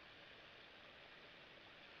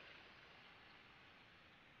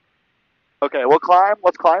 Okay, we'll climb.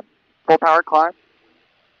 Let's climb. Full power climb.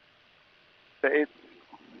 The 8.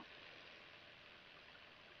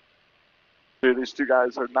 Dude, these two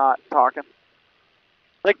guys are not talking.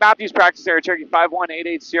 Lake Matthews practice area, Cherokee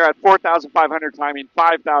 51880 at 4,500, climbing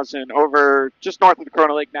 5,000 over just north of the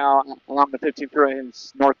Corona Lake now along the 15 freeway and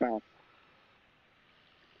it's northbound.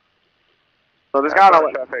 So there's got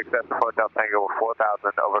a traffic that's Hotel Tango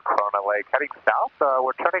 4,000 over Corona Lake. Heading south,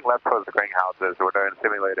 we're turning left towards the greenhouses. We're doing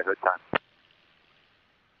simulated hood time.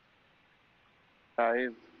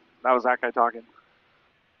 That was that guy talking.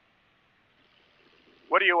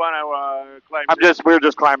 What do you want to climb? We're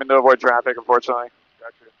just climbing to avoid traffic, unfortunately.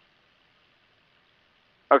 Gotcha.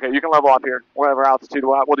 Okay, you can level up here. Whatever altitude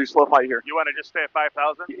we'll do slow flight here. You want to just stay at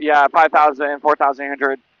 5,000? Yeah, 5,000,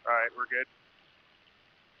 4,800. All right, we're good.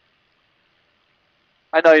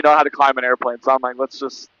 I know you know how to climb an airplane, so I'm like, let's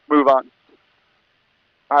just move on.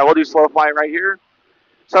 All right, we'll do slow flight right here.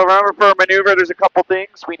 So remember, for a maneuver, there's a couple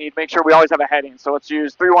things we need. Make sure we always have a heading. So let's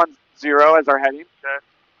use 310 as our heading. Okay.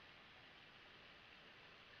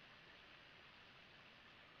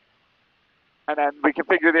 And then we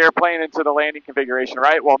configure the airplane into the landing configuration,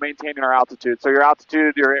 right, while maintaining our altitude. So your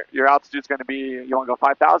altitude, your altitude's going to be, you want to go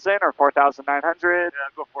 5,000 or 4,900? Yeah,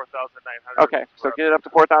 go 4,900. Okay, so get it up to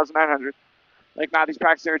 4,900. Lake Matthews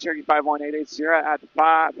practice area, Cherokee 51880 at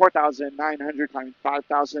 4,900, climbing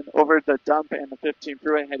 5,000 over the dump and the 15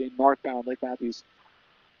 freeway, heading northbound Lake Matthews.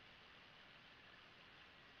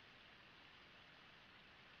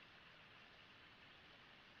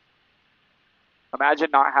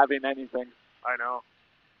 Imagine not having anything I know.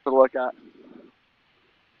 to look at.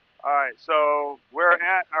 All right, so we're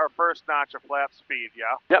at our first notch of flap speed,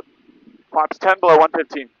 yeah? Yep. Flaps 10 below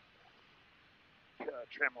 115.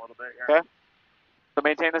 Trim a little bit here. Okay. So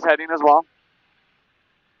maintain this heading as well.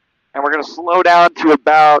 And we're going to slow down to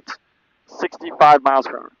about 65 miles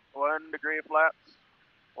per hour. 1 degree of flaps.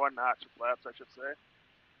 1 notch of flaps, I should say.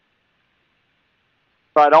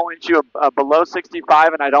 So I don't want you below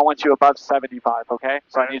 65 and I don't want you above 75, okay?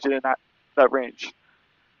 So I need you in that range.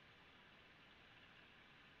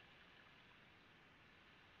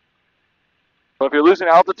 So if you're losing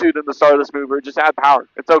altitude in the start of this mover, just add power.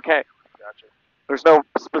 It's okay. Gotcha. There's no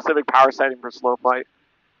specific power setting for slow flight.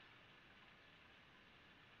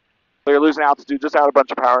 So you're losing altitude, just add a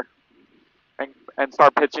bunch of power. And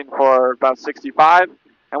start pitching for about 65.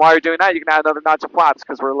 And while you're doing that, you can add another notch of flaps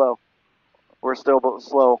because we're low. We're still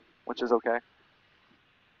slow, which is okay.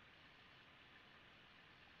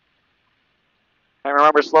 And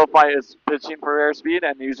remember, slow flight is pitching for airspeed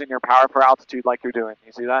and using your power for altitude like you're doing.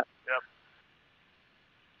 You see that? Yep.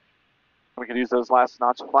 We could use those last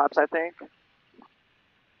notch of flaps, I think.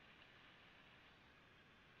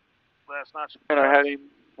 Last notch of And our heading,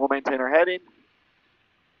 we'll maintain our heading.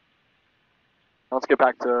 Let's get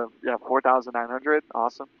back to, 4,900.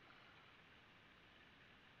 Awesome.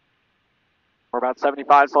 We're about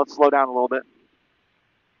 75, so let's slow down a little bit.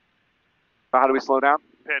 So how do we slow down?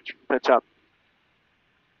 Pitch. Pitch up.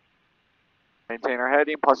 Maintain our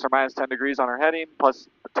heading, plus or minus 10 degrees on our heading, plus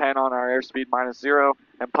 10 on our airspeed minus 0,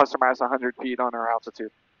 and plus or minus 100 feet on our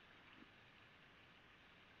altitude.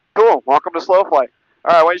 Cool, welcome to slow flight.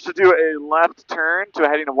 All right, I want you to do a left turn to a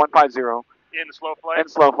heading of 150. In slow flight? In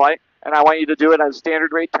slow flight. And I want you to do it at a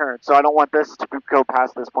standard rate turn. So I don't want this to go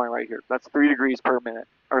past this point right here. That's 3 degrees per minute,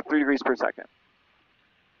 or 3 degrees per second.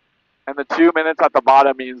 And the 2 minutes at the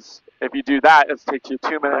bottom means if you do that, it takes you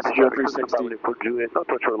 2 minutes to do a 360. For Juliet, not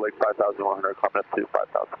Tour Lake 5,100, coming up to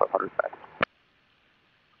 5,500 back.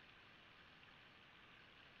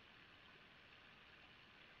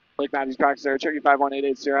 Lake Matthews practice there, Cherokee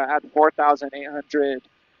 51880 at 4,800.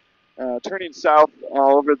 Turning south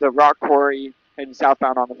over the rock quarry, heading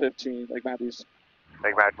southbound on the 15, Lake Matthews.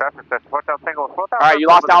 Lake Matthews traffic, that's 4,000 single. All right, you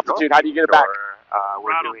lost altitude. How do you get it back?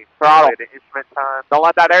 We're doing throttle. instrument time. Don't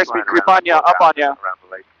let that airspeed creep on you, up on you. Around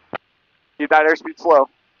the lake. Keep that airspeed slow.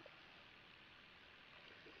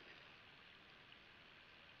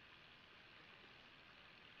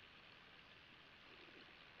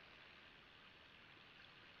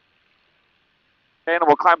 Okay, and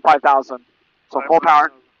we'll climb 5,000. So full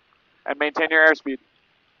power. And maintain your airspeed.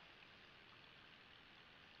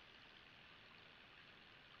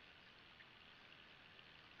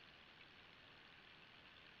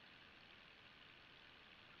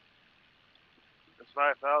 It's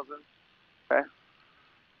 5,000. Okay.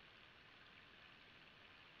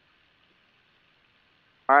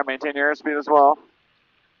 All right, maintain your airspeed as well.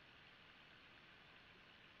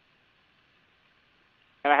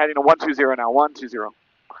 And I'm heading to 120 now, 120.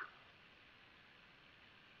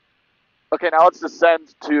 Okay, now let's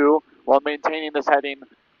descend to, while maintaining this heading,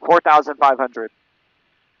 4,500.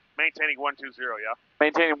 Maintaining 120, yeah.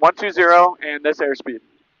 Maintaining 120 and this airspeed.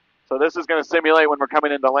 So this is going to simulate when we're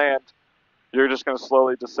coming into land. You're just going to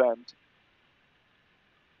slowly descend.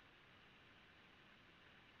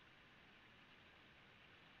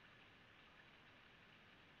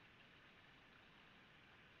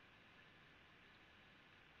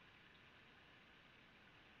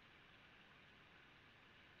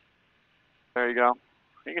 There you go.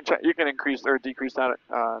 You can increase or decrease that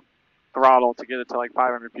throttle to get it to like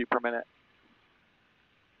 500 feet per minute.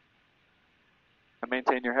 And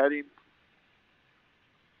maintain your heading.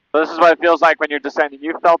 So this is what it feels like when you're descending.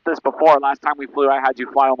 You felt this before. Last time we flew, I had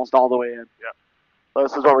you fly almost all the way in. Yep. So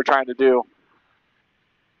this is what we're trying to do.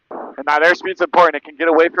 And that airspeed's important. It can get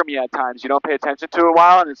away from you at times. You don't pay attention to it a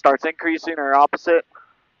while, and it starts increasing or opposite.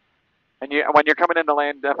 And when you're coming into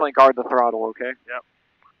land, definitely guard the throttle, okay? Yep.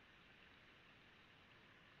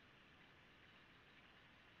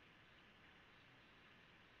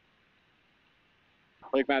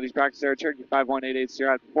 Lake Matthews practice there, Cherokee 51880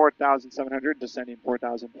 at 4,700, descending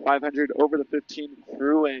 4,500 over the 15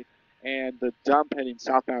 thruway and the dump heading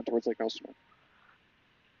southbound towards Lake Elsinore.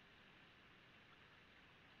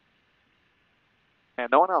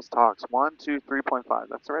 And no one else talks. 1, 2, 3.5.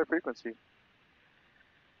 That's the right frequency.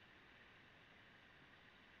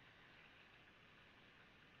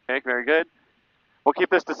 Okay, very good. We'll keep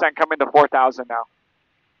this descent coming to 4,000 now.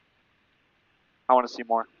 I want to see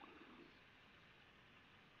more.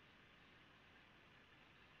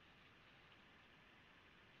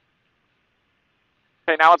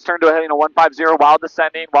 Okay, now let's turn to a heading of 150 while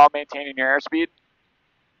descending, while maintaining your airspeed.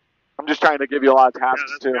 I'm just trying to give you a lot of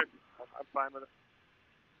tasks too. Good. I'm fine with it.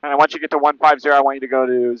 And once you get to 150, I want you to go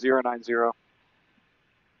to 090.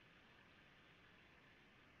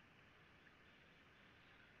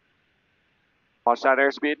 Watch that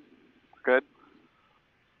airspeed. Good.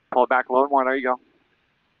 Pull it back a little more. There you go.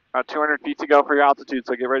 About 200 feet to go for your altitude,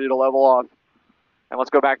 so get ready to level off. And let's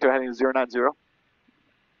go back to a heading of 090.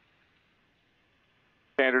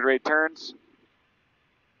 Standard rate turns.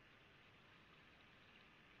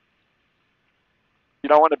 You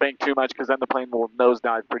don't want to bank too much because then the plane will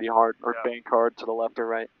nosedive pretty hard or bank hard to the left or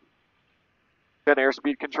right. Good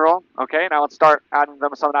airspeed control. Okay, now let's start adding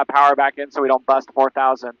some of that power back in so we don't bust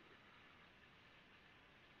 4,000.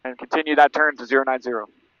 And continue that turn to 090. So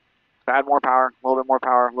add more power, a little bit more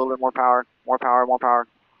power, a little bit more power, more power, more power.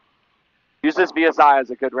 Use this VSI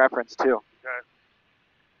as a good reference too.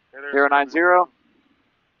 Okay. 090.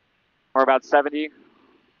 We're about 70.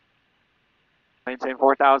 Maintain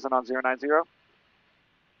 4,000 on 090.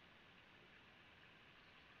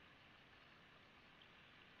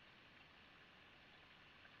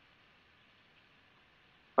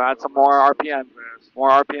 Add some more RPM. More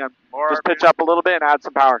RPM. Just pitch up a little bit and add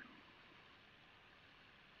some power.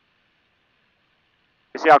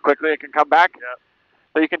 You see how quickly it can come back? Yep.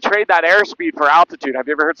 So you can trade that airspeed for altitude. Have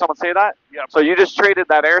you ever heard someone say that? Yep. So you just traded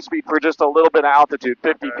that airspeed for just a little bit of altitude,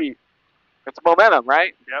 50 Okay. feet. It's momentum,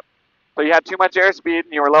 right? Yep. So you had too much airspeed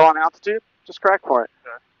and you were low on altitude, just correct for it.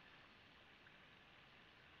 Okay.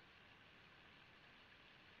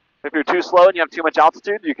 If you're too slow and you have too much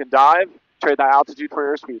altitude, you can dive, trade that altitude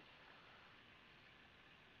for airspeed.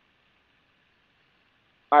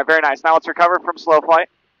 All right, very nice. Now let's recover from slow flight.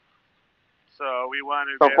 So we want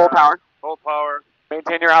to So get full power. Full power.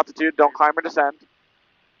 Maintain your altitude. Don't climb or descend.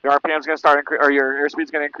 Your RPM is going to start, or your airspeed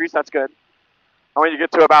is going to increase. That's good. I want you to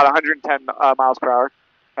get to about 110 miles per hour,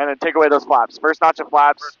 and then take away those flaps. First notch of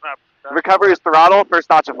flaps. First notch. Recovery is throttle. First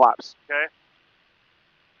notch of flaps. Okay.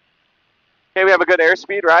 Okay, we have a good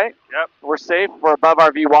airspeed, right? Yep. We're safe. We're above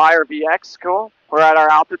our VY or VX. Cool. We're at our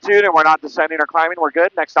altitude, and we're not descending or climbing. We're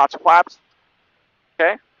good. Next notch of flaps.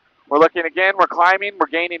 Okay. We're looking again. We're climbing. We're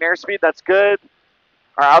gaining airspeed. That's good.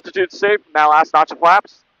 Our altitude's safe. Now last notch of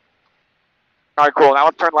flaps. All right, cool. Now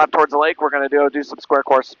let's turn left towards the lake. We're going to do some square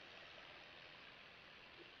course.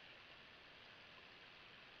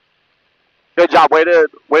 Good job. Way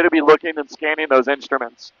to be looking and scanning those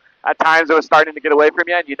instruments. At times it was starting to get away from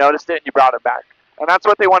you, and you noticed it, and you brought it back. And that's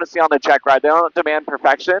what they want to see on the check ride. They don't demand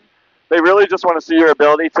perfection. They really just want to see your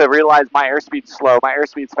ability to realize my airspeed's slow, my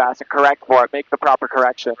airspeed's fast, and correct for it. Make the proper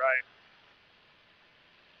correction. Right.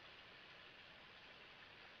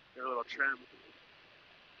 Get a little trim.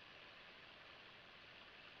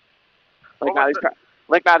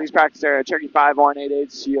 Lake Matthews practice area, Cherokee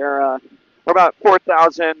 5188 Sierra. We're about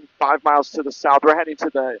 4,005 miles to the south. We're heading to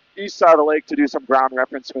the east side of the lake to do some ground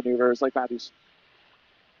reference maneuvers, Lake Matthews.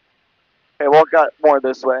 Okay, we'll get more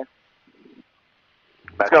this way.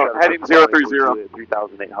 Let's go, heading 030.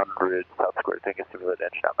 3,800 South Square, taking simulated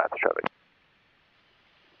engine out, master traffic.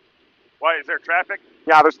 Why, is there traffic?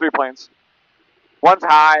 Yeah, there's 3 planes. One's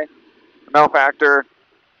high, no factor,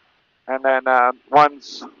 and then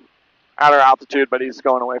one's at our altitude, but he's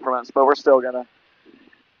going away from us. But we're still going to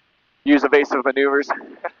use evasive maneuvers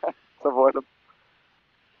to avoid them.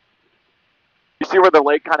 You see where the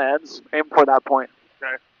lake kind of ends? Aim for that point.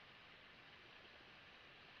 Okay.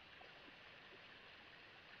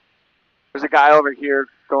 There's a guy over here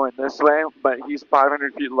going this way, but he's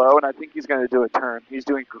 500 feet low, and I think he's going to do a turn. He's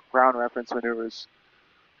doing ground reference maneuvers.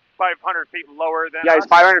 500 feet lower than Yeah, us? he's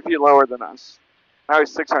 500 feet lower than us. Now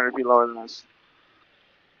he's 600 feet lower than us.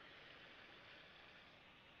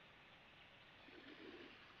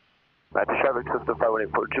 Master traffic, system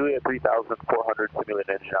 5184 Juliet, 3,400 simulated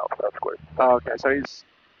engine out, South Square. Oh, okay, so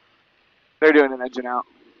they're doing an engine out.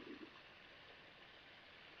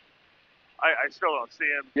 I still don't see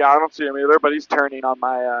him. Yeah, I don't see him either, but he's turning on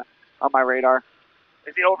my radar.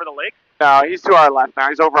 Is he over the lake? No, he's to our left now.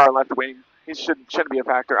 He's over our left wing. He shouldn't be a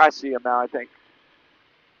factor. I see him now, I think.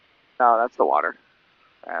 No, that's the water.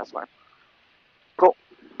 Yeah, that's fine. Cool.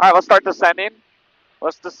 All right, let's start descending.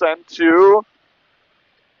 Let's descend to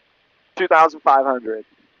 2,500.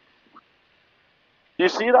 You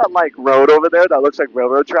see that like road over there that looks like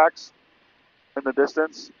railroad tracks in the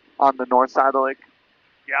distance on the north side of the lake?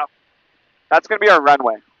 Yeah. That's going to be our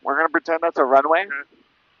runway. We're going to pretend that's a runway. Okay.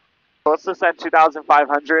 So let's descend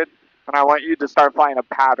 2,500, and I want you to start flying a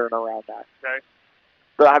pattern around that. Okay.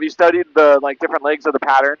 So have you studied the different legs of the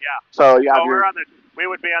pattern? Yeah. So you have we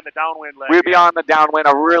would be on the downwind leg. We'd be on the downwind,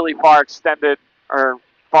 a really far extended or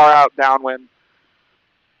far out downwind.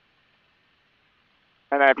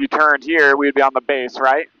 And then if you turned here, we'd be on the base,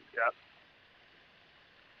 right? Yeah.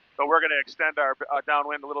 So we're going to extend our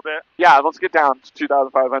downwind a little bit? Yeah, let's get down to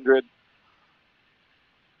 2,500.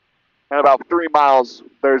 And about 3 miles,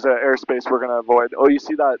 there's an airspace we're going to avoid. Oh, you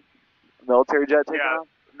see that military jet taking off?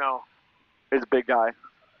 No. He's a big guy.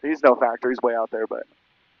 He's no factor. He's way out there, but...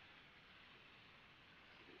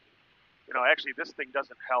 You know, actually, this thing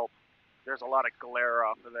doesn't help. There's a lot of glare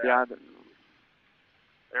off of there. Yeah.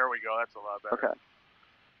 There we go. That's a lot better. Okay.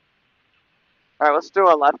 All right, let's do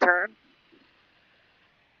a left turn.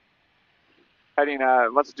 Heading,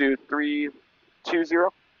 let's do 320. 320.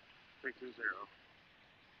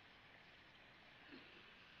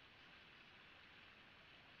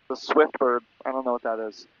 The Swift Bird. I don't know what that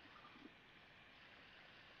is.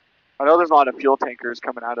 I know there's a lot of fuel tankers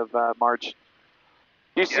coming out of March.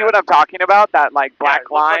 Do you see what I'm talking about? That like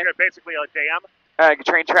black line? Looks like basically a dam. Like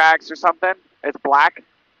train tracks or something. It's black.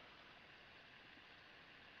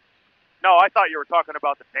 No, I thought you were talking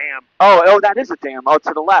about the dam. Oh, that is a dam. Oh,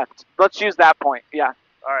 to the left. Let's use that point. Yeah.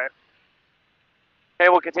 All right. Okay,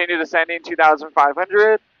 we'll continue descending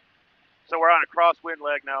 2,500. So we're on a crosswind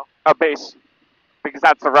leg now. A base, because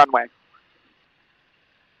that's the runway.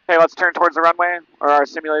 Okay, let's turn towards the runway, or our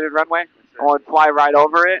simulated runway. And we'll fly right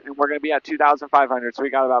over it, and we're going to be at 2,500, so we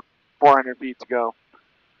got about 400 feet to go.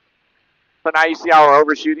 So now you see how we're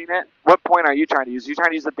overshooting it? What point are you trying to use? Are you trying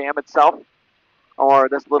to use the dam itself? Or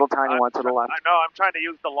this little tiny one to the left? No, I'm trying to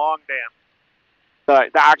use the long dam.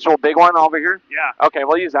 The actual big one over here? Yeah. Okay,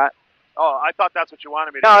 we'll use that. Oh, I thought that's what you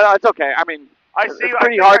wanted me to do. No, it's okay. I mean, I see, it's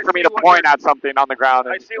pretty hard for me to point at something on the ground.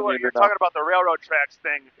 I see what you're talking about, the railroad tracks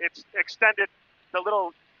thing. It's extended the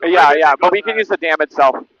little... Yeah, but we can use the dam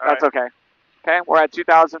itself. That's okay. Okay, we're at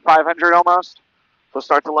 2,500 almost. So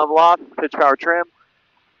start to level off, pitch power trim.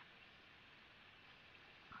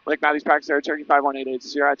 Lake Matthews Practice Area, Cherokee 5188.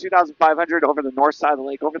 So you're at 2,500 over the north side of the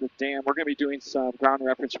lake, over the dam. We're going to be doing some ground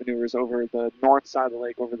reference maneuvers over the north side of the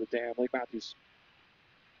lake, over the dam, Lake Matthews.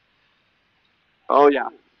 Oh, yeah.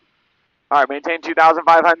 All right, maintain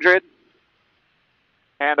 2,500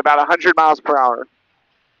 and about 100 miles per hour.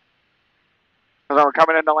 So then we're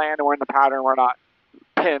coming into land and we're in the pattern. We're not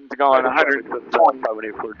pinned to going 120.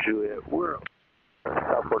 584 Juliet. We're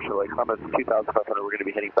south portion of Lake Clemens, 2,500. We're going to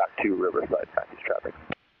be heading back to Riverside. Matthews traffic.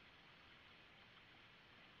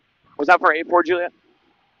 Was that for 84 Juliet?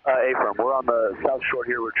 A-firm. We're on the south shore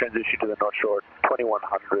here. We're transitioning to the north shore,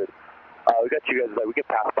 2,100. We got you guys, we can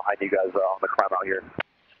pass behind you guys on the climb out here.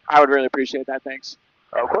 I would really appreciate that, thanks.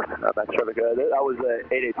 Of course. That's traffic. That was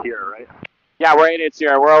 88 Sierra, right? Yeah, we're 88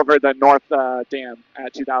 Sierra. We're over the north dam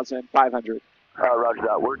at 2,500. Roger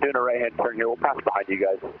that. We're doing a right-hand turn here. We'll pass behind you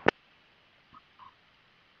guys.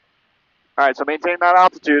 All right, so maintain that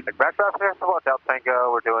altitude. Backdraft here, Delta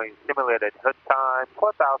Tango. We're doing simulated hood time,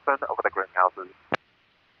 4,000 over the greenhouses.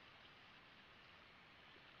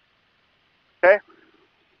 Okay.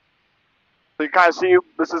 So you kind of see,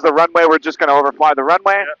 this is the runway. We're just going to overfly the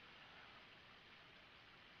runway. Yep.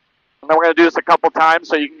 And then we're going to do this a couple times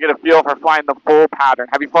so you can get a feel for flying the full pattern.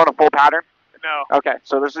 Have you flown a full pattern? No. Okay,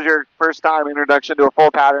 so this is your first time introduction to a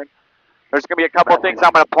full pattern. There's going to be a couple of things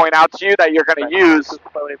I'm going to point out to you that you're going to use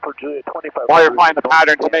while you're flying the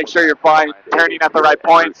pattern to make sure you're flying, turning at the right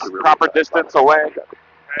points, proper distance away. Okay.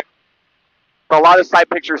 So a lot of side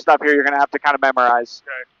picture stuff here you're going to have to kind of memorize.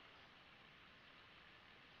 Okay.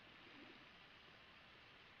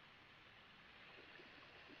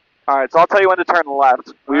 All right, so I'll tell you when to turn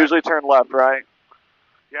left. We usually turn left, right?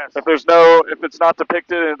 Yes. If it's not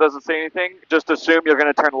depicted and it doesn't say anything, just assume you're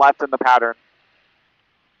going to turn left in the pattern.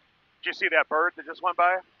 Did you see that bird that just went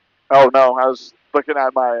by? Oh no, I was looking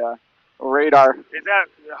at my radar. Is that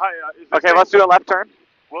is this Okay, thing, let's do a left turn.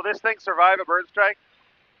 Will this thing survive a bird strike?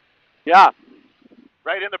 Yeah,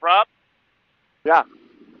 Right in the prop? yeah.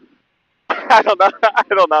 I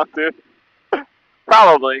don't know, dude.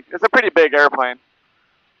 Probably. It's a pretty big airplane.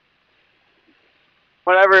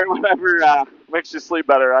 Whatever makes you sleep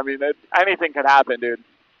better. I mean, anything could happen, dude.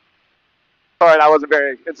 Sorry, that wasn't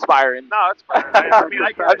very inspiring. No, it's fine. I mean,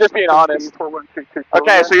 I'm just being honest.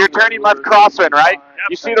 Okay, so you're turning left crosswind, right? Yep.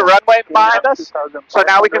 You see the runway behind us? So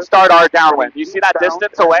now we can start our downwind. You see that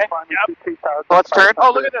distance away? Yep. So let's turn.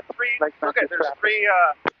 Oh, look at the three. Look at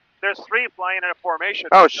there's three flying in a formation.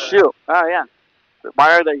 Oh, shoot. Oh, yeah.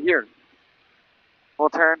 Why are they here? We'll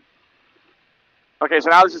turn. Okay,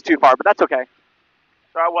 so now this is too far, but that's okay.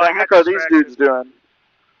 Well, What the heck are these dudes doing?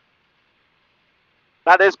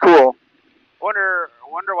 That is cool. Wonder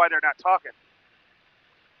why they're not talking.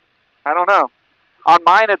 I don't know. On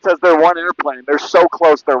mine, it says they're one airplane. They're so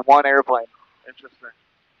close, they're one airplane. Interesting.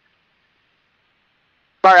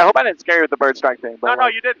 Sorry, I hope I didn't scare you with the bird strike thing. But No,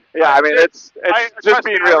 you didn't. Yeah, I mean, it's just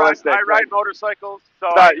being realistic. I ride motorcycles, so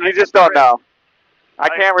no, you just don't know. I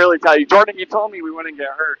can't really tell you. Jordan, you told me we wouldn't get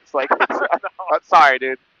hurt. It's like, No. Sorry,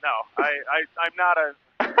 dude. No, I'm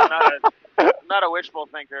not a wishful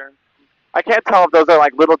thinker. I can't tell if those are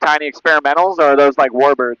like little tiny experimentals or are those like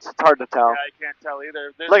warbirds. It's hard to tell. Yeah, I can't tell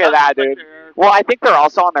either. Look at that, dude. Well, I think they're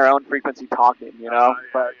also on their own frequency talking, you know,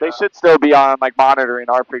 but they should still be on like monitoring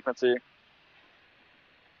our frequency.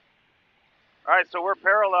 All right, so we're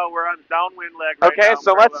parallel. We're on downwind leg right now. Okay,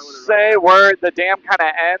 so let's say the dam kind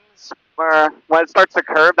of ends. When it starts to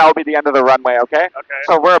curve, that will be the end of the runway, okay? Okay.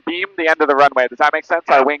 So we're a beam, the end of the runway. Does that make sense?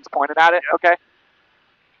 Our wings pointed at it? Yep. Okay.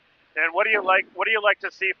 And what do you like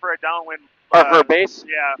to see for a downwind? Or for a base?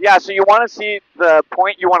 Yeah. Yeah, so you want to see the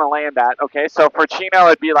point you want to land at, okay? So for Chino,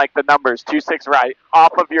 it'd be like the numbers, 26 right,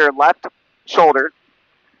 off of your left shoulder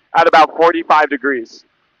at about 45 degrees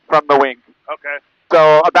from the wing. Okay.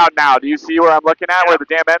 So about now, do you see where I'm looking at, where the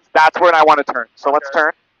dam ends? That's where I want to turn. So let's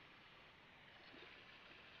turn.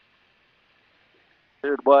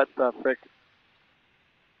 Dude, what the frick?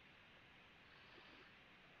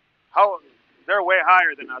 They're way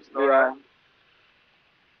higher than us, though, Yeah. right?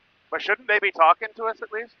 But shouldn't they be talking to us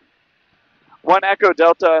at least? 1 Echo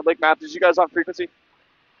Delta, Lake Matthews, you guys on frequency?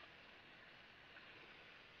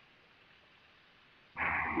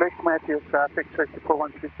 Lake Matthew traffic, Cherokee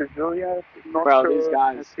 413 Juliet, North Bro, Shore, these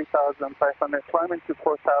guys. 3,500, climbing to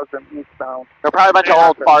 4,000 eastbound. They're probably a bunch of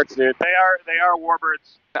old farts, dude. They are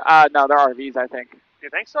warbirds. No, they're RVs, I think. Do you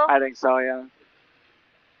think so? I think so, yeah.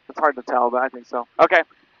 It's hard to tell, but I think so. Okay.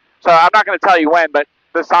 So I'm not going to tell you when, but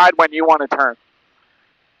decide when you want to turn.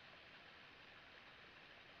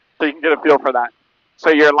 So you can get a feel for that. So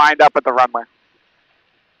you're lined up at the runway.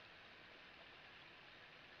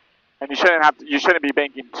 And you shouldn't be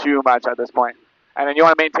banking too much at this point. And then you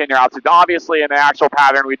want to maintain your altitude. Obviously, in an actual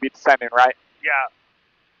pattern, we'd be descending, right? Yeah.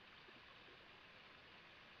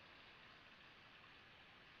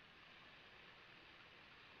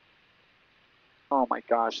 Oh my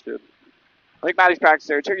gosh, dude. Lake Matty's practice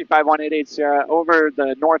there. Cherokee 5188 Sierra over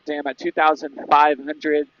the North Dam at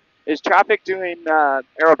 2,500. Is traffic doing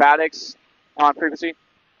aerobatics on frequency?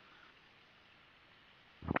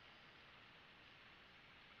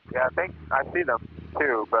 Yeah, I think I see them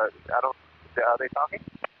too, but I don't. Are they talking?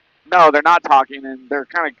 No, they're not talking, and they're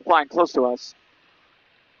kind of flying close to us.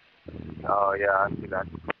 Oh yeah, I see that.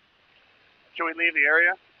 Should we leave the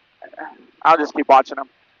area? I'll just keep watching them.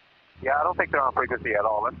 Yeah, I don't think they're on frequency at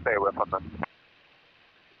all. Let's stay away from them.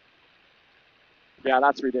 Yeah,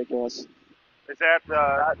 that's ridiculous. Is that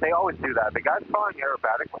They always do that. The guys flying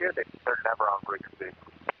aerobatics here, they're never on frequency.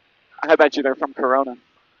 I bet you they're from Corona.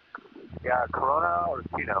 Yeah, Corona or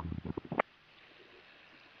Chino.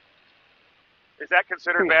 Is that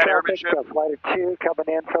considered bad airmanship? Flight 2 coming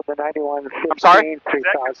in from the 9115. I'm sorry? Is that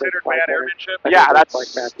considered bad airmanship? Yeah,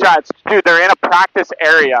 dude, they're in a practice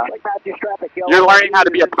area. You're learning how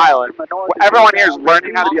to be a pilot. Everyone here is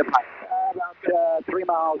learning how to be a pilot. About 3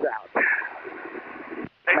 miles out.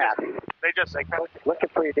 They just looking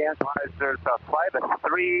for you, Dan. There's a flight of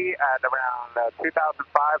 3 at around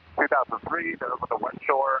 2005, 2003. They're over the West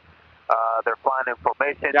Shore. They're flying in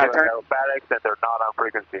formation, doing aerobatics, and they're not on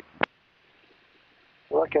frequency.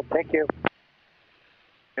 Looking, thank you.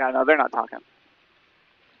 Yeah, no, they're not talking.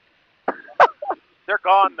 They're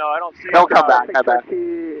gone, though. I don't see them. They'll come back, I bet.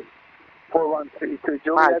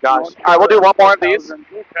 4132 My gosh. All right, we'll do one more of these.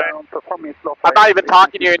 Okay. I'm not even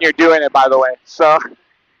talking to you, and you're doing it, by the way. So,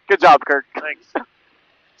 good job, Kirk. Thanks.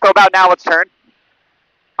 So about now, let's turn.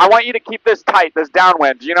 I want you to keep this tight, this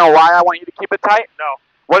downwind. Do you know why I want you to keep it tight? No.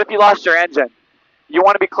 What if you lost your engine? You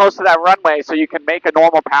want to be close to that runway so you can make a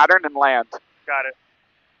normal pattern and land. Got it.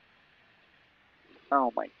 Oh,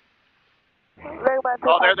 my.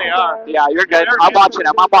 Oh, there they are. Yeah, you're good. I'm watching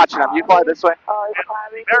them. You fly this way.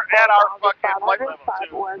 They're at our fucking flight level,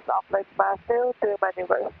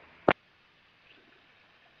 too.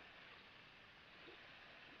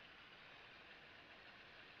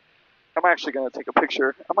 I'm actually going to take a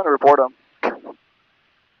picture. I'm going to report them.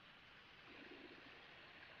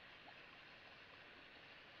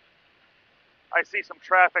 I see some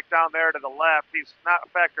traffic down there to the left. He's not a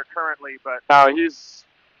factor currently, but... No,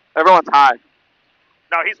 everyone's high.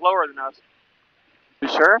 No, he's lower than us. You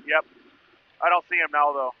sure? Yep. I don't see him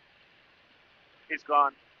now, though. He's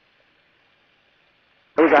gone.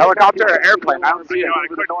 It was a helicopter or airplane? I don't see it. I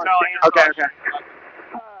couldn't tell. Okay.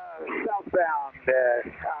 Southbound,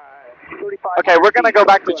 35. Okay, we're going to go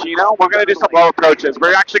back to Chino. We're going to do some low approaches.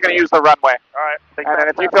 We're actually going to use the runway. All right. And then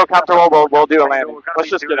if you feel comfortable, we'll do a landing. Let's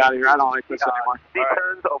just get out of here. I don't like this anymore.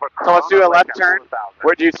 Right. So let's do a left turn.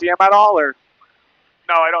 Where do you see him at all, or?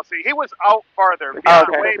 No, I don't see. He was out farther.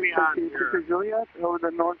 Way beyond here. Juliet, over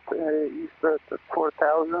the north east at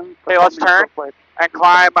 4,000. Okay, let's turn and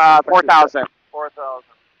climb 4,000. 4,000.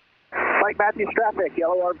 Lake Matthews traffic.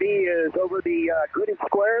 Yellow RV is over the gridded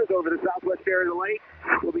squares over the southwest area of the lake.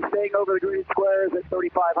 We'll be staying over the gridded squares at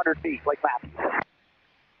 3,500 feet. Lake Matthews.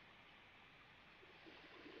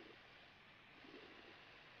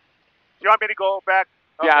 Do you want me to go back?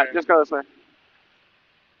 Okay. Yeah, just go this way.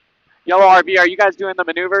 Yellow RV, are you guys doing the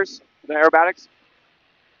maneuvers, the aerobatics?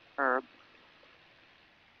 Or...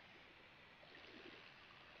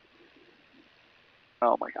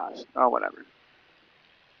 Oh my gosh. Oh, whatever.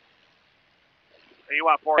 You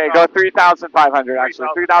want 4,000? Okay, go 3,500 actually.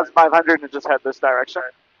 3,500 and just head this direction.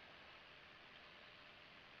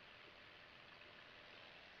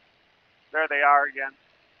 There they are again.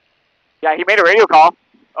 Yeah, he made a radio call.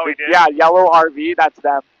 Oh, he did? Yeah, yellow RV, that's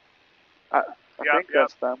them. I think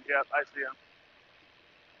that's them. Yep, I see them.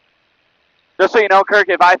 Just so you know, Kirk,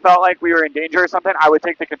 if I felt like we were in danger or something, I would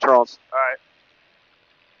take the controls. All right.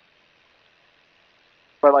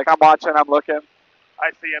 But like I'm watching, I'm looking. I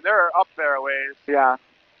see them. They're up there a ways. Yeah.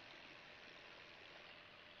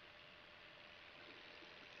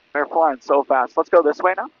 They're flying so fast. Let's go this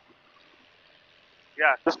way now.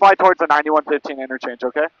 Yeah. Just fly towards the 9115 interchange,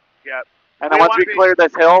 okay? Yeah. And then once we clear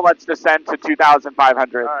this hill, let's descend to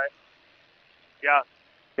 2,500. All right. Yeah.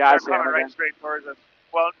 Yeah, I they're see them coming right again. straight towards us.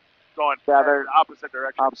 Well, going they're the opposite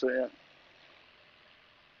direction. Opposite, yeah.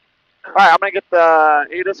 All right, I'm going to get the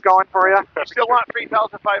ATIS going for you. You still want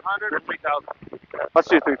 3,500 or 3,000? Let's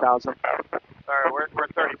do 3,000. All right, we're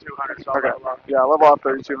 3,200, so Okay. I'll level. Yeah, level up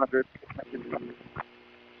 3,200.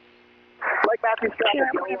 Lake Matthews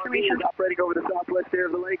traffic, Yellow RV is operating over the southwest area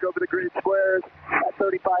of the lake, over the grid squares at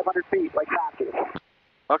 3,500 feet, Lake Matthews.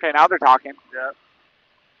 Okay, now they're talking. Yeah.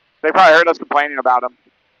 They probably heard us complaining about them.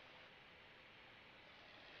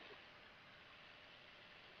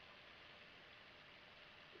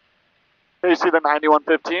 Okay, you see the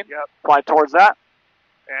 9115? Yep. Fly towards that.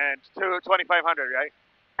 And 2,500, right?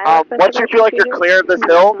 Once you feel like you're clear of this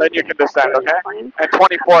hill, then you can descend, okay? And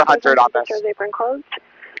 2,400 on this. Apron closed.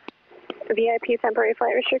 VIP temporary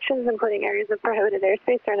flight restrictions, including areas of prohibited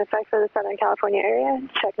airspace, are in effect for the Southern California area.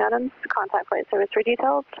 Check NOTAMs. Contact flight service for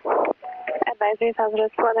details. Advisories,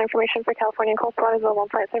 hazardous weather information for California and coastal waters, level 1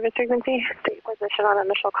 flight service frequency. State position on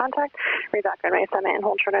initial contact. Read back on summit and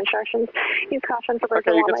hold short instructions. Use caution for birds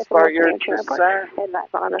and you can wildlife. start your descent. Advise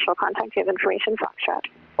on initial contact. You have information. Foxtrot.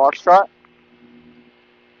 Foxtrot?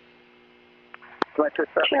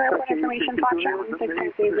 Share airport information, Foxtrot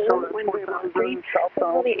 1630, wind 313,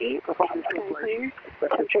 visibility 8, sky clear,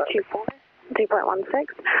 temperature 24, 2.16,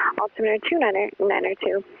 altimeter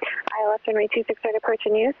 29092, ILS runway 26 right approach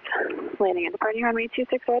in use, landing and departing runway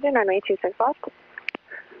 26 right and runway 26 left,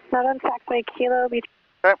 not on taxiway Kilo Beach.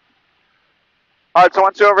 Okay. Alright, so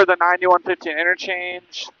once you're over the 9115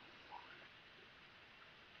 interchange,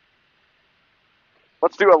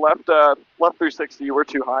 let's do a left 360, we're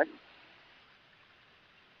too high.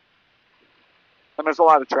 And there's a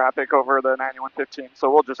lot of traffic over the 9115,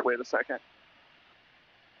 so we'll just wait a second.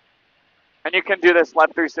 And you can do this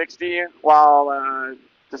left 360 while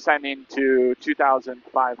descending to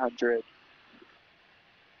 2,500.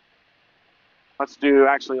 Let's do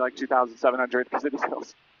actually like 2,700 because it is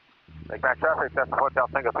hills. Lake Mac traffic, that's Hotel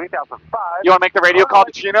Tango 3005. You want to make the radio call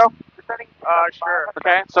to Chino? Sure.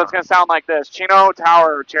 Okay, so it's going to sound like this. Chino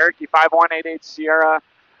Tower, Cherokee 5188 Sierra,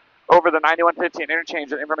 over the 9115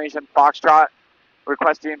 interchange with information Foxtrot.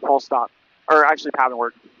 Requesting full stop. Or actually pattern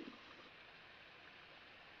work.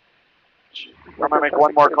 I'm going to make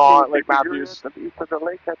one more call at Lake Matthews. East of the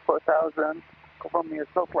lake at 4,000. Confirm your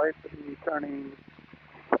slow flight turning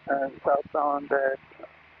southbound at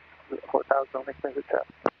 4,000 Lake Matthews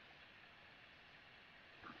traffic.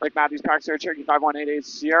 Lake Matthews, Park Sierra, Cherokee 5188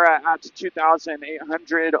 Sierra at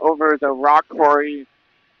 2,800 over the rock quarry,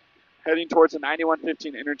 heading towards the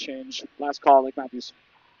 9115 interchange. Last call, Lake Matthews.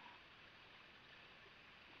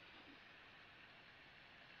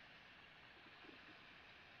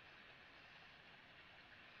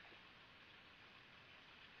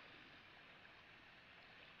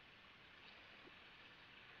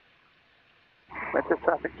 Metro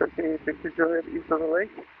traffic, Cherokee 630 east of the lake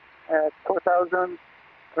at 4,000.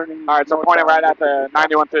 Alright, so pointing right at the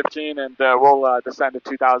 9115, and we'll descend to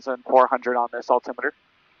 2,400 on this altimeter.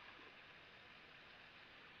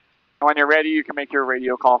 And when you're ready, you can make your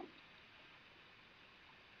radio call.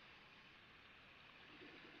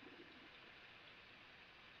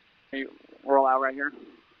 Hey, roll out right here.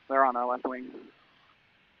 They're on our left wing.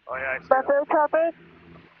 Oh, yeah, I see Metro traffic,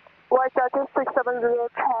 White Dodger 670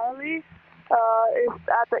 Charlie. Is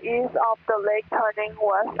at the east of the lake, turning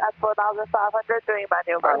west at 4,500, doing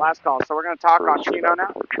maneuver. All right, last call. So we're going to talk on Chino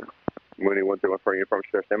now. Mooney 131 for uniform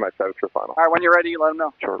share, stand by traffic for final. All right, when you're ready, let them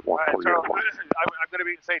know. Chart 1 All right, for so uniform. I'm going to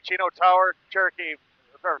be say Chino Tower, Cherokee,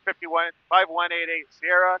 5188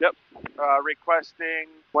 Sierra. Yep.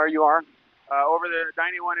 Requesting Where you are. over the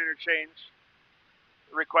 91 interchange.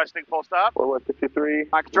 Requesting full stop. 4163.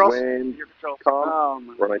 My controls. Wind. Your controls.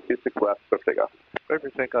 Calm. Runway 26 left. Swift takeoff. Swift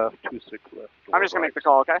takeoff 26 left. I'm just going to make the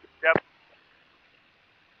call, okay? Yep.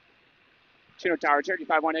 Chino Tower, Cherokee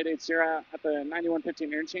 5188 Sierra at the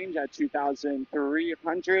 9115 interchange at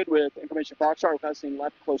 2,300 with information Foxtrot requesting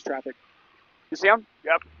left close traffic. You see them?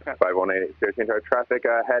 Yep. Okay. 5188 Cherokee Tower traffic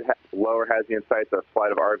ahead. Lower has you in sight. A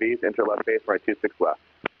flight of RVs. Enter left base. Runway 26 left.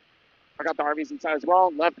 I got the RVs inside as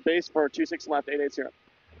well. Left base for 26 left 880.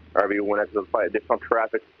 RV 1 exit of the flight. Additional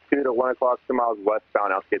traffic 2 to 1 o'clock, 2 miles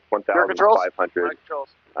westbound. Altitude Your controls? 1,500. My controls.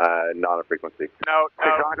 Not a frequency. No.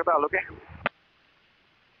 Looking.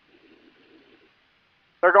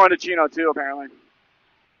 They're going to Chino too, apparently.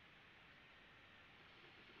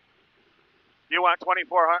 You want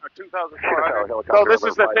 2,400 or 2,400? So this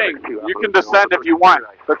is the thing. You can descend if you want.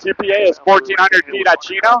 The TPA is 1,400 feet at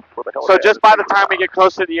Chino. So just by the time we get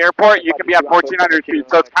close to the airport, you can be at 1,400 feet.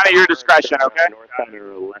 So it's kind of your discretion, okay? Northbound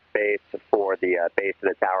or left base for the base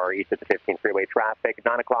of the tower, east of the 15 freeway traffic.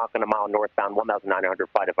 9 o'clock on a mile northbound, 1,900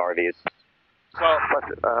 flight of RVs. So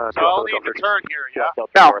I'll need to turn here, yeah?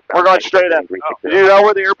 No, we're going straight in. Do you know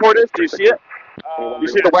where the airport is? Do you see it? You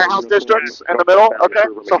see the warehouse districts in the middle? Okay,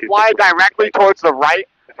 so fly directly towards the right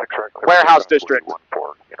warehouse district.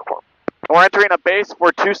 We're entering a base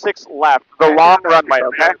for 26 left, the long runway,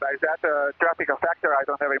 okay? Is that a traffic factor? I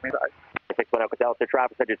don't have any. 61 Echo Delta,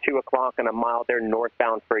 traffic at 2 o'clock on a mile there,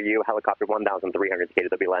 northbound for you. Helicopter 1,300 indicated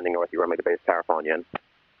they'll be landing north of runway to base tower following you in.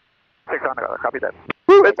 6 on, copy that.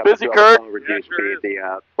 Woo, it's busy, Kurt. Reduced speed.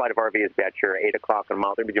 The flight of RV is at your 8 o'clock on a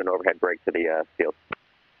mile. They'll be doing an overhead break to the field.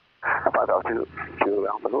 502 to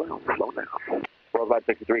Alpha Royal, slow down. Worldwide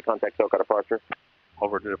 63, contact SoCal departure.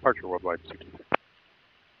 Over to departure, worldwide 63.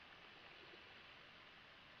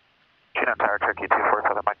 Chino Tower, Cherokee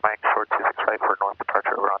 247, Mike, 4265 for north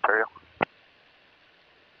departure over Ontario.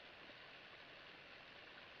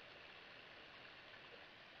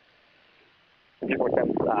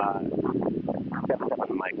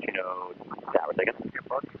 Mike, Chino Tower, take it.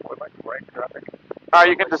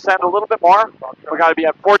 You can descend a little bit more. We got to be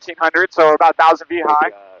at 1,400, so about 1,000 feet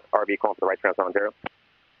high. RV calling for the right transfer Ontario.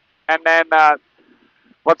 And then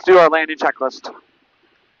let's do our landing checklist.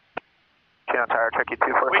 Chino Tower, Cherokee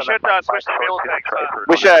 247. We should switch the fuel tanks.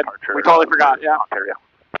 We should. We totally forgot, yeah. Ontario.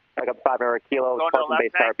 I got 500 kilos.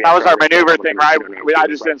 That was our maneuver thing, right? I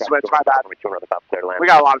just didn't switch, my bad. We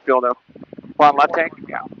got a lot of fuel, though. One left tank?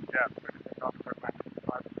 Yeah.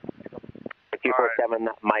 247,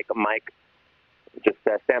 Mike. Just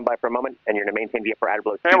stand by for a moment, and you're going to maintain the upper added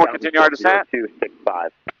Okay, we'll continue our descent.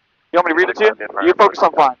 265. You want me to read it to you? You focus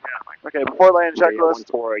on flying. Okay, before landing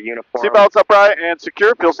checklist. Seatbelts upright and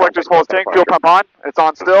secure. Fuel selector's full tank. Fuel pump on. It's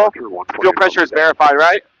on still. Fuel pressure is verified,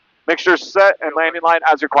 right? Mixture set and landing light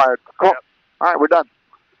as required. Cool. All right, we're done.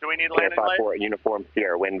 Do we need landing light? Uniform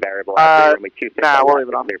Sierra, wind variable. Nah, we'll leave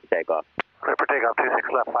it on. Clear for takeoff. Clear for takeoff, 26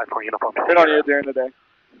 left, 54 uniform. We don't need it during the day.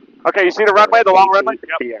 Okay, you see the runway, the long runway?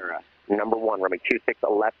 Yep. Sierra, number 1, runway 26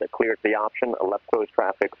 left, clear for the option, left closed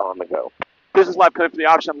traffic on the go. This is left clear for the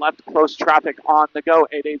option, left close traffic on the go,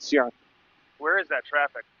 88 Sierra. Where is that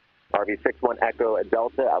traffic? RV 61 Echo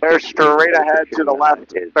Delta. They're straight ahead to the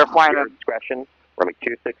left. They're flying in. Discretion, runway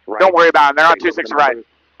 26 right. Don't worry about them, they're on 26 right.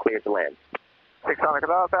 Clear to land. 6 on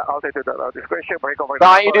Delta, I'll take the discretion, break over.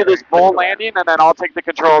 Why don't you do this full landing, and then I'll take the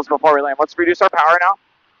controls before we land. Let's reduce our power now.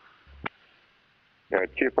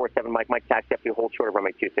 247 Mike, taxi up to hold short of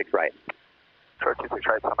runway 26 right. Short 26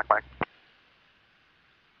 right, Mike.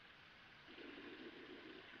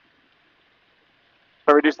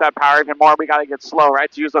 So reduce that power even more. We got to get slow, right,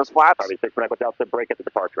 to use those flaps. RV 61 Echo Delta, break at the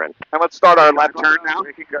departure end. And let's start our left turn now.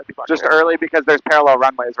 Just early because there's parallel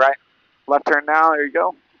runways, right? Left turn now, there you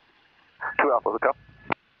go. 2 Alpha, look up.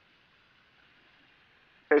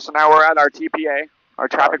 Okay, so now we're at our TPA, our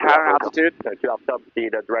traffic pattern altitude. Let's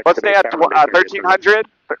stay at 1,300,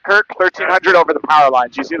 Kirk, 1,300 over the power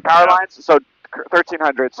lines. You see the power lines? So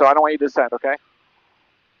 1,300, so I don't want you to descend, okay?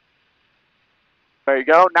 There you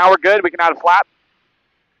go. Now we're good. We can add a flap.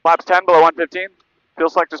 Flaps 10 below 115. Fuel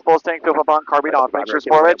selector's full tank, fuel pump on, carbine off. Make sure it's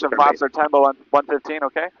 4 inch and flaps are 10 below 115,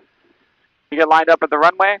 okay? You get lined up at the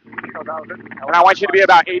runway. And I want you to be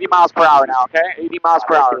about 80 miles per hour now, okay? 80 miles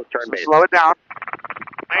per hour. So slow it down.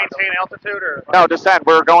 Maintain altitude or? No, descend.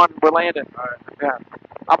 We're landing. All right. Yeah.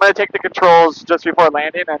 I'm going to take the controls just before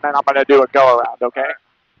landing, and then I'm going to do a go around, okay?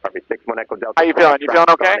 How you feeling? You feeling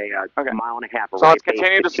okay? Okay. Mile and a half. So let's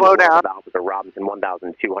continue to slow down. The Robinson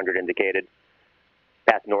 1,200 indicated.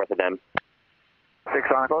 Pass north of them.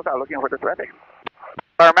 6 on Delta, looking for the traffic.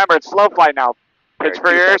 But remember, it's slow flight now. Pitch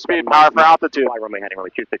for your airspeed, power for altitude. Fly runway heading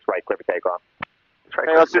runway 26 right, clear for takeoff.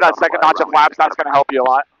 Okay, let's do that second notch of flaps. That's going to help you a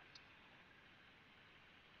lot.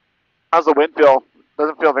 How's the wind feel?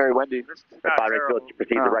 Doesn't feel very windy. Proceed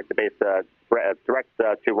direct to base, direct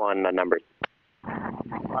to 1 numbers.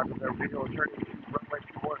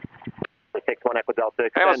 61 Echo Delta.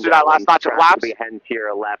 Okay, let's do that last notch of flaps. Be heading to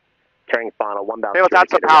your left, turning final 1,000. Okay, let's add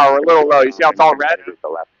some power. We're a little low. You see how it's all red?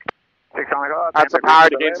 Add some power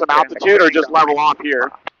to gain some altitude or just level off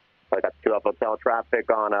here. I got 2 Alpha Hotel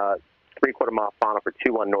traffic on a 3/4 mile final for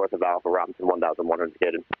 21 north of Alpha Robinson 1,100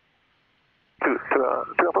 indicated. 2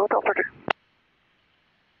 Alpha Hotel, Cherokee.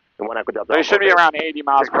 And 1 Echo Delta. So you should be around 80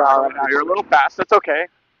 miles per hour right now. You're a little fast. That's okay.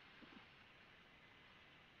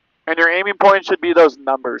 And your aiming point should be those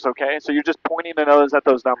numbers, okay? So you're just pointing the nose at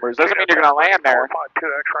those numbers. Doesn't mean you're going to land there.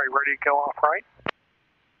 2 X-ray ready to go off right.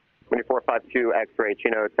 Windy 452 X-ray,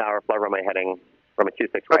 Chino Tower, flight runway heading, runway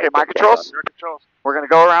 26 right. Okay, my controls. Your controls. We're going to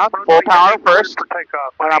go around full power first,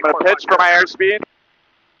 and I'm going to pitch for my airspeed.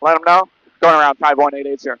 Let them know. Going around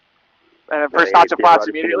 51880. And then first notch of flaps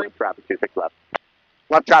immediately. Traffic 26 left.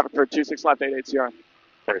 Left traffic for 26 left 880.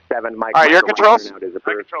 There's 7, Mike. All right, your controls.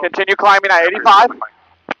 Continue climbing at 85.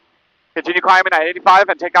 Continue climbing at 85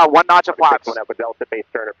 and take out 1 notch of flaps. Hey,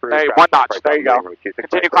 1 notch. There you go.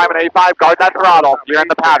 Continue climbing at 85. Guard that throttle. You're in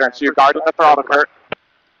the pattern, so you're guarding the throttle, Kurt.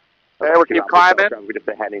 Okay, we'll keep climbing. And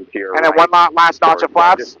then 1 last notch of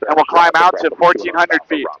flaps, and we'll climb out to 1,400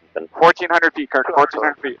 feet. 1,400 feet, Kurt.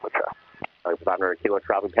 1,400 feet. 500 kilo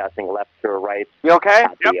traffic passing left to right. You okay?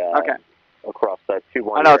 Yep. Okay. Across the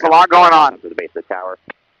 2-1. I know, it's a lot going on. To the base of the tower.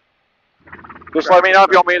 Just let me know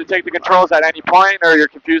if you want me to take the controls at any point or you're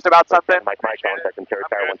confused about something. Mike, contact Ontario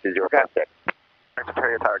Tower 120.6.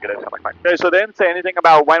 Ontario Tower, get it. Okay, so they didn't say anything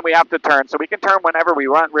about when we have to turn, so we can turn whenever we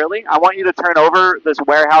want, really. I want you to turn over this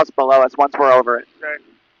warehouse below us once we're over it. Okay.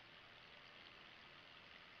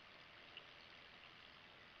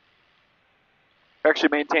 You're actually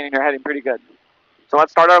maintaining your heading pretty good. So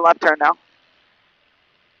let's start our left turn now.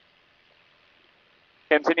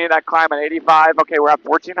 Continue that climb at 85. Okay, we're at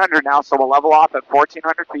 1,400 now, so we'll level off at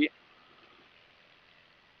 1,400 feet.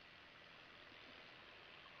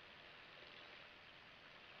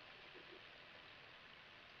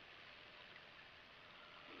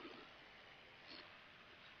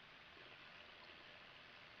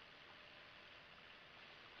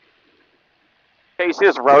 Okay, you see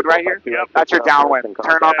this road right here? Yep. That's your downwind.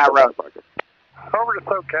 Turn on that road. Over to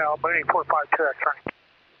SoCal, moving 452 X-ray.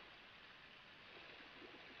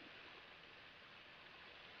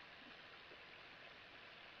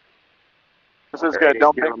 This is good.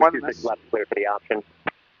 Don't make one. Left clear for the option.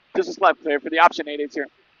 This is left clear for the option 880.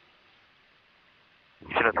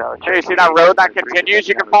 Okay, see that road that continues?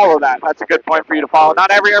 You can follow that. That's a good point for you to follow. Not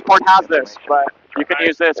every airport has this, but you can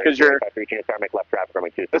use this because you're.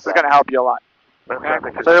 This is going to help you a lot. Okay.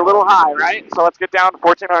 So you're a little high, right? So let's get down to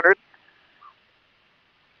 1,400.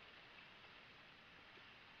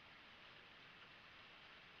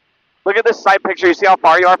 Look at this side picture. You see how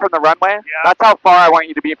far you are from the runway? Yeah. That's how far I want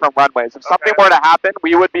you to be from runways. If something were to happen,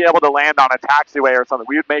 we would be able to land on a taxiway or something.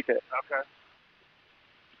 We would make it. Okay.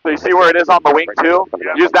 So you see where it is on the wing too?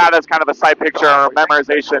 Use that as kind of a side picture or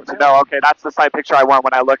memorization to know, okay, that's the side picture I want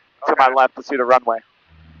when I look to my left to see the runway.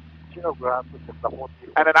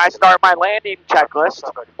 And then I start my landing checklist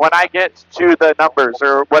when I get to the numbers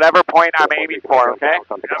or whatever point I'm aiming for, okay?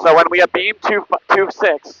 So when we have beam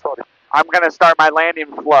 26, I'm going to start my landing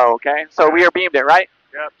flow, okay? So we are beamed it, right?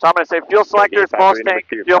 Yep. So I'm going to say fuel selector is full tank,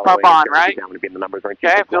 fuel pump on, right?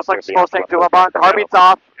 Okay, fuel selector is full tank, fuel pump on. Heartbeat's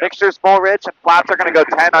off, mixture's full rich, and flaps are going to go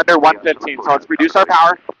 10 under 115. So let's reduce our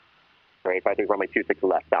power. Right, 53 runway 26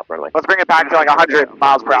 left, south runway. Let's bring it back to like 100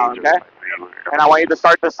 miles per hour, okay? And I want you to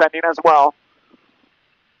start descending as well.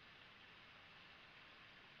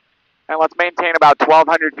 And let's maintain about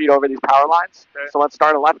 1,200 feet over these power lines. Okay. So let's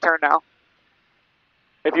start a left turn now.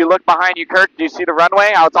 If you look behind you, Kirk, do you see the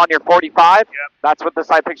runway? How it's on your 45? Yep. That's what the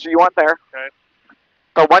side picture you want there. Okay.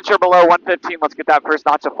 So once you're below 115, let's get that first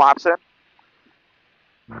notch of flaps in.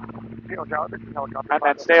 And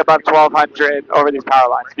then stay above 1,200 over these power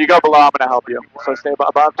lines. If you go below, I'm going to help you. So stay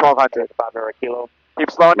above 1,200. 500 kilo.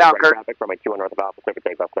 Keep slowing down, Kirk. Traffic from 21 north of Alpha, clear for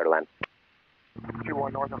takeoff, clear to land.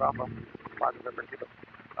 21 north of Alpha, 500 kilo.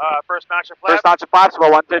 First notch of flaps. First notch of flaps,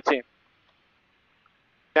 about 115.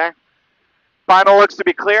 Okay. Final looks to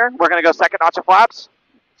be clear. We're going to go second notch of flaps.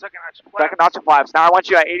 Second notch of flaps. Second notch of flaps. Now I want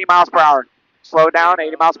you at 80 miles per hour. Slow down,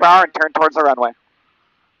 80 miles per hour, and turn towards the runway.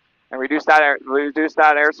 And reduce that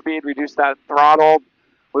airspeed, reduce that throttle.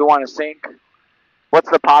 We want to sink. What's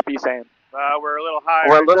the poppy saying? We're a little high.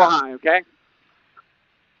 We're a little high, okay?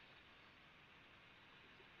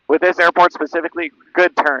 With this airport specifically,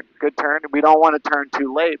 good turn, good turn. We don't want to turn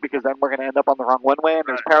too late because then we're going to end up on the wrong one-way, and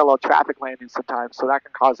there's parallel traffic landings sometimes, so that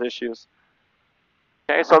can cause issues.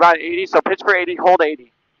 Okay, so about 80, so pitch for 80, hold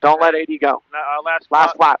 80. Don't let 80 go. Last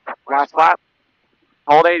flap. Last flap.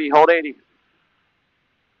 Hold 80, hold 80.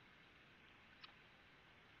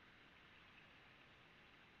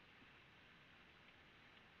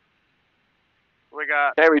 We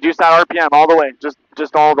got. Okay, reduce that RPM all the way, just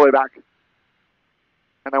all the way back.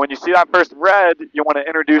 And then when you see that first red, you want to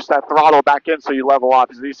introduce that throttle back in so you level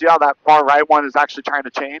off. So you see how that far right one is actually trying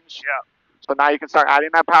to change? Yeah. So now you can start adding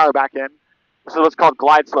that power back in. This is what's called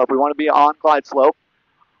glide slope. We want to be on glide slope.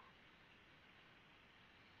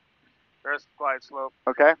 There's the glide slope.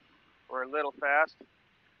 Okay. We're a little fast.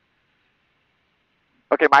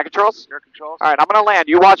 Okay, my controls? Your controls. All right, I'm going to land.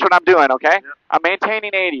 You watch what I'm doing, okay? Yep. I'm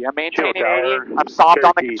maintaining 80. I'm maintaining Tower, 80. I'm soft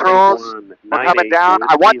on the Cherokee, controls. We're coming down.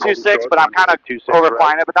 I want 2.6, but I'm kind of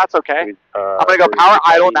overflying it, but that's okay. I'm going to go power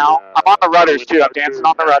idle now. I'm on the rudders, too. I'm dancing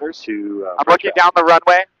on the rudders. I'm looking down the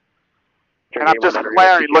runway, and I'm just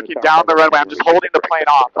flaring, looking down the runway. I'm just holding the plane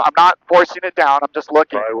off. I'm not forcing it down. I'm just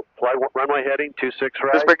looking. Fly runway heading, 26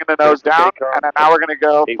 right. Just bringing the nose down, and then now we're going to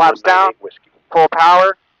go flaps down, full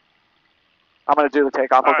power. I'm going to do the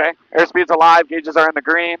takeoff, All okay? right. Airspeed's alive, gauges are in the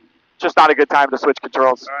green. Just not a good time to switch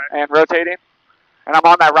controls. All right. And rotating. And I'm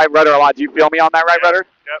on that right rudder a lot. Do you feel me on that right rudder?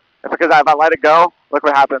 Yep. Because if I let it go, look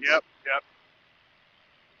what happens. Yep.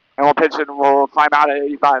 And we'll pitch it and we'll climb out at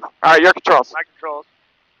 85. All right, your controls. My controls.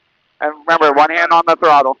 And remember, one hand on the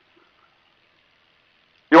throttle.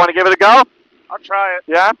 You want to give it a go? I'll try it.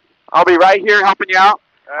 Yeah? I'll be right here helping you out.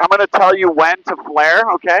 Okay. I'm going to tell you when to flare,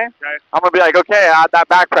 okay? Okay. I'm going to be like, okay, add that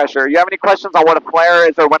back pressure. You have any questions on what a flare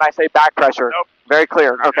is or when I say back pressure? Nope. Very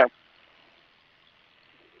clear. Okay.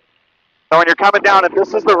 So when you're coming down, if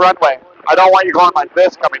this is the runway, I don't want you going like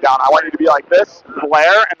this coming down. I want you to be like this,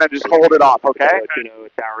 flare, and then just hold it off, okay?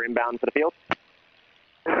 Tower inbound for the field.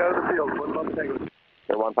 Inbound to the field.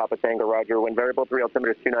 1 Papa Tango, Roger. Wind variable 3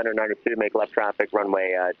 altimeter 2992. Make left traffic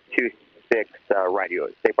runway 26 right. You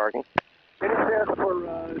stay parking. It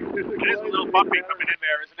is a little bumpy coming in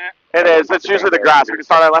there, isn't it? It is. It's usually the grass. We can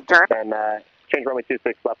start our left turn. And change runway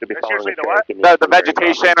 26 left to be That's following usually the what? The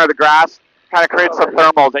vegetation or the grass kind of creates some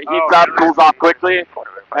thermals. It heats up, cools off quickly,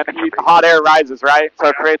 and hot air rises, right? So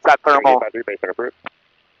it creates that thermal.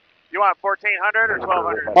 You want 1400 or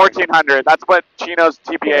 1200? 1400. That's what Chino's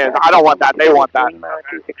TPA is. I don't want that. They want that.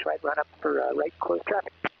 26 right, run up for right, close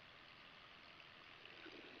traffic.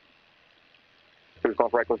 Who's going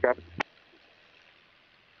for right, close traffic?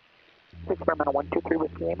 6 Vermont 123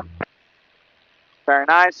 with game. Very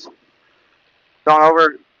nice. Going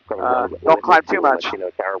over. Don't climb too much.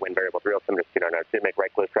 Tower, wind variable 3 altimeter 2992. Make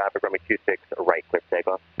right, close traffic. Runway 26 right, clear for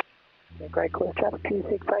takeoff. Make right, close traffic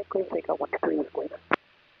 26 right, clear for takeoff 123 with game.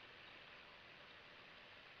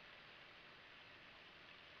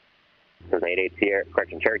 There's an 88 Sierra,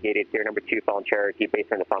 correction, Cherokee 88 Sierra, number 2, following Cherokee, base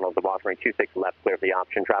in the funnel of the box, running 26 left, clear for the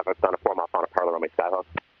option, traffic's on a 4 mile on a parallel runway Skyhawk.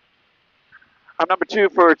 I'm number 2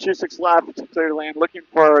 for 26 left, clear to land, looking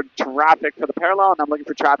for traffic for the parallel, and I'm looking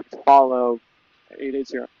for traffic to follow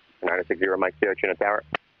 880. 960 Mike 0, Chino Tower.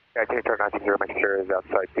 Yeah, take turn 960 Mike 0 is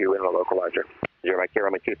outside 2 in a localizer. 0 Mike 0,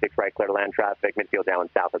 runway 26 right, clear to land traffic, midfield down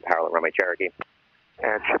south of parallel runway Cherokee.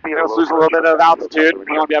 And should be Let's lose a little bit of altitude.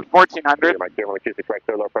 We want to be at 1400.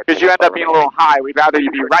 Because you end up being a little high. We'd rather you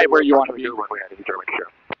be right where you want to be.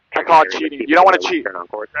 I call it cheating. You don't want to cheat.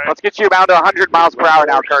 Let's get you down to 100 miles per hour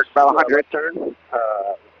now, Kirk. About 100. Turn,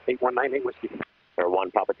 8198 whiskey. Or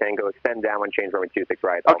 1 Papa Tango, extend down and change runway 26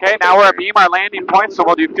 right. Okay, now we're at beam our landing point, so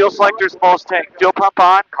we'll do fuel selectors, full tank, fuel pump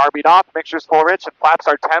on, carb off, mixtures full rich, and flaps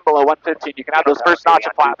are 10 below 115. You can have those first notch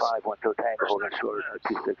of flaps.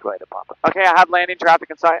 Okay, I have landing traffic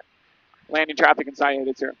in sight. Landing traffic in sight,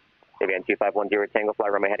 it's here. Again, 2510 Tango, fly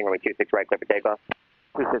runway heading, runway 26 right, clear for takeoff.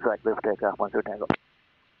 26 right, clear for takeoff, 10 Tango.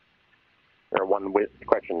 Or 1 with,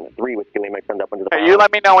 correction, 3 with Lima, extend up into the Okay, you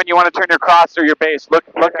let me know when you want to turn your cross or your base. Look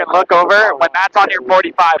over. When that's on your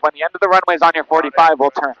 45, when the end of the runway is on your 45,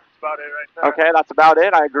 we'll turn. That's about it right there. Okay, that's about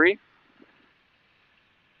it. I agree.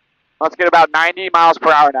 Let's get about 90 miles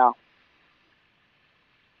per hour now.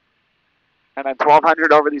 And then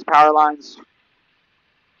 1200 over these power lines.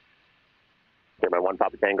 Here by 1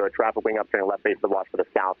 Papa Tango, traffic wing up, turning left base of the watch for the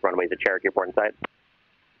south runway, the Cherokee port in sight.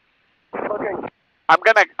 Okay. I'm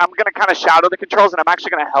gonna kind of shadow the controls, and I'm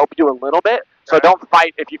actually gonna help you a little bit. So don't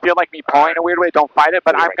fight. If you feel like me pulling in a weird way, don't fight it.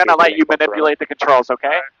 But I'm gonna let you manipulate the controls,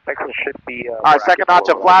 okay? Should be, all right, second notch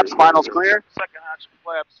of flaps, finals clear. Second notch of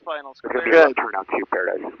flaps, finals clear. Good.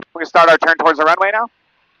 We can start our turn towards the runway now.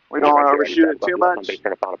 We don't want to overshoot it too much. Base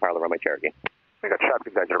turn upon a parallel runway Cherokee. We got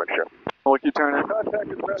traffic guys, make sure. We'll keep turning.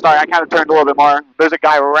 Sorry, I kind of turned a little bit more. There's a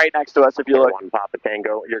guy right next to us if you look. 1 Papa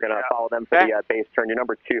Tango, you're going to follow them for the base turn. You're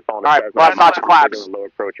number 2 following all right, last notch of flaps. Low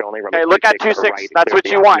approach only. Okay, look at 26. That's what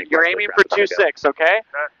you want. You're aiming for 26, okay?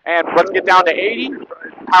 And let's get down to 80.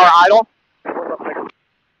 Power idle.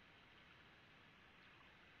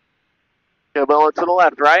 Okay, well, it's to the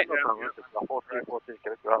left, right?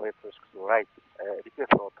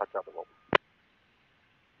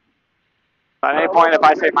 At any point, if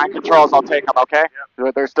I say my controls, I'll take them, okay?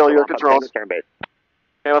 They're still your controls. Okay,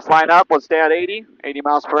 let's line up. Let's stay at 80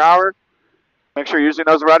 miles per hour. Make sure you're using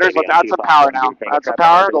those rudders. Let's add some power now. Add some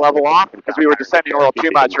power to level off, because we were descending a little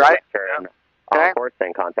too much, right? Okay. On course,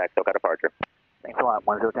 then contact, SoCal departure. Thanks a lot,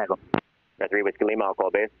 10 Tango. 3 Whiskey Lima, I'll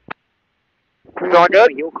call base. Going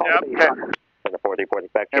good? You call okay. And the 434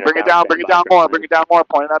 expect. And bring it down more,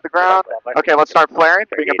 point it at the ground. Okay, let's start flaring,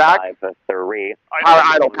 bring it back. 3. Power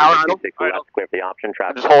idle. Clear the option,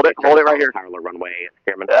 traffic. Just hold it right here. Parallel runway,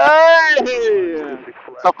 Stearman. Hey!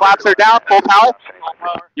 So flaps are down, full power.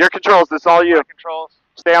 Your controls, this is all you. Controls.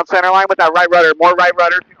 Stay on center line with that right rudder, more right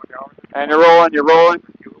rudder. And you're rolling.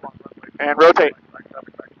 And rotate.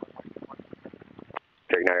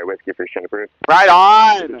 Cherokee 9 Whiskey, first turn approved. Right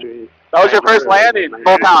on. That was your first landing.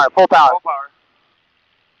 Full power.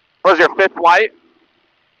 What was your 5th flight?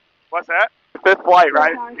 What's that? 5th flight,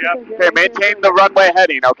 right? Yep. Okay, maintain the runway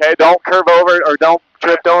heading, okay? Don't curve over or don't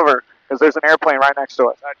drift over, because there's an airplane right next to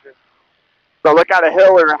it. Gotcha. So look at a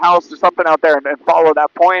hill or a house or something out there and follow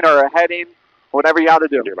that point or a heading, whatever you got to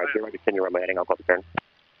do. Continue runway heading, I'll call the turn.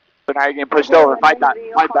 So now you're getting pushed over. Fight that.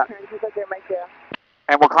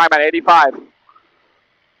 And we'll climb at 85.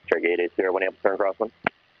 Cherokee 880, 1 amp, turn crosswind.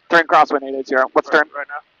 Turn crosswind 880. What's turn? Right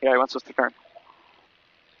now. Yeah, he wants us to turn.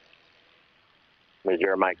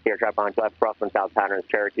 Zero Mike, clear traffic on left, crosswind south pattern is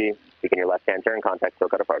Cherokee. Begin your left-hand turn, contact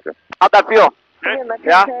SoCal departure. How'd that feel?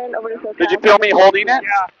 Yeah? Did you feel me holding it?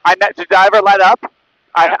 Yeah. Did I ever let up?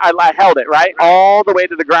 I held it, right? All the way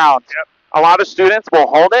to the ground. Yep. A lot of students will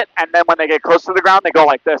hold it, and then when they get close to the ground, they go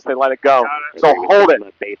like this. They let it go. So hold it.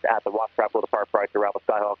 Base at the walk trap will depart prior to Ravel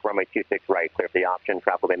Skyhawk, runway 26 right. Clear for the option.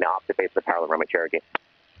 Traffic will be in the opposite face of the parallel runway Cherokee.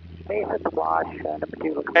 Base at the wash.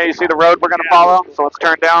 Okay, you see the road we're going to follow? So let's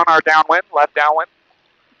turn down our downwind, left downwind.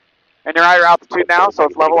 And you're at your altitude now, so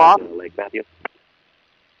it's level off. Lake Matthews.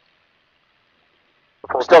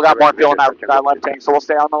 Still got more fuel in that left tank, so we'll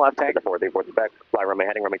stay on the left tank. 434 back. Fly runway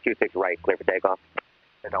heading, runway 26 right. Clear for takeoff.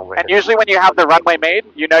 And usually when you have the runway made,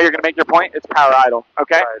 you know you're going to make your point, it's power idle,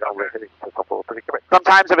 okay?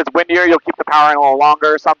 Sometimes if it's windier, you'll keep the power in a little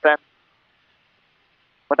longer or something.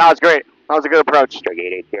 But that was great. That was a good approach. Cherokee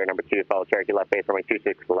 88 here, number 2, follow Cherokee left base, runway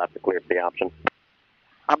 26 left to clear for the option.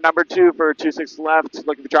 I'm number 2 for 26 left,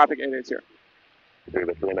 looking for traffic 88 here. 3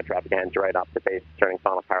 with Lima, traffic hands right opposite base, turning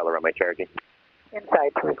final parallel runway Cherokee.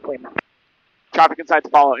 Inside, please, Lima. Traffic inside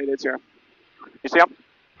to follow 88 here. You see them?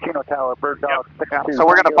 Chino Tower, Bird Dog, 6-2. So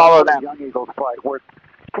we're going to follow them. Young Eagles flight. We're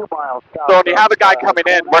 2 miles south. So if you have a guy coming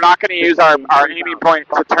in, we're not going to use our aiming point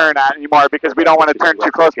to turn at anymore because we don't want to turn too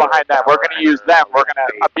close behind them. We're going to use them. We're going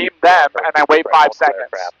to beam them and then wait 5 seconds.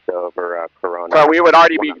 So we would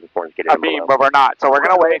already be a beam, but we're not. So we're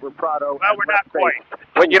going to wait. Well, we're not quite.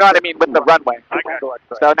 But you know what I mean with the runway.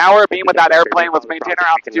 So now we're a beam with that airplane. Let's maintain our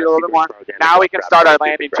altitude a little bit more. Now we can start our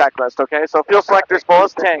landing checklist, okay? So fuel selector's full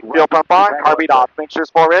as tank. Fuel pump on, carb off. Make sure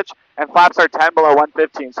it's full rich. And flaps are 10 below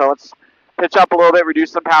 115. So let's pitch up a little bit,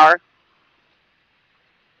 reduce some power.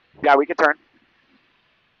 Yeah, we can turn.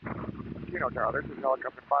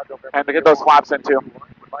 And to get those flaps in too.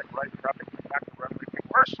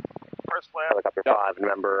 First flap. Helicopter 5,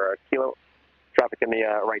 remember Kilo. Traffic in the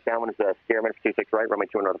right downwind is Stearman for 26 right, runway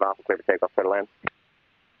 2 north of Alpha, clear for takeoff, clear to land.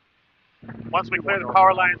 Once we clear the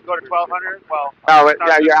power lines, go to 1200. Well,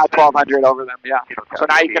 yeah, you're at 1200 over them. Yeah. So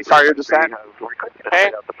now you can start your descent.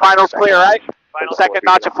 Okay, final's clear, right? Second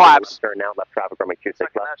notch of flaps. Now left traffic, runway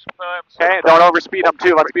 26 left. Okay, don't overspeed them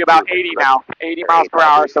too. Let's be about 80 now. 80 miles per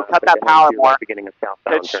hour. So cut that power more.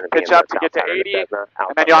 Pitch up to get to 80, and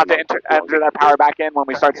then you'll have to enter that power back in when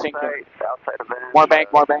we start sinking. More bank.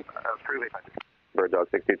 Bird Dog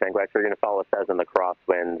 62 Tango X, we're going to follow says in the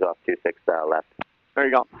crosswinds off 26 left. There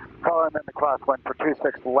you go. Follow him in the crosswind for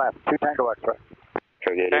 26 left, 2 Tango X-ray.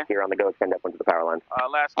 Cherokee 88 here on the go, extend upwind to the power lines.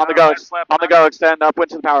 On the go, extend upwind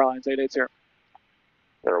to the power lines, 88's here.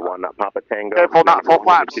 There are 1 Papa Tango. Okay, full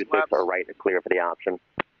flaps. 26 are right, clear for the option.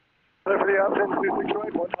 Clear for the option, 26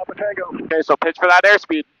 right, 1 Papa Tango. Okay, so pitch for that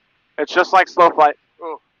airspeed. It's just like slow flight.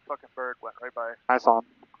 Oh, fucking bird went right by. I saw him.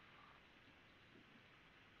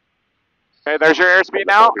 Okay, there's your airspeed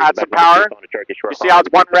now. Add some power. You see how it's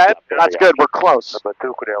 1 red? That's good. We're close.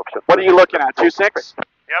 What are you looking at? 26?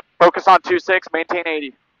 Yep. Focus on 26. Maintain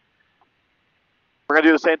 80. We're going to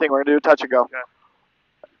do the same thing. We're going to do a touch and go. Okay.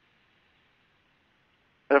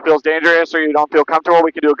 If it feels dangerous or you don't feel comfortable,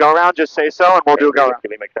 we can do a go around. Just say so, and we'll do a go around. Can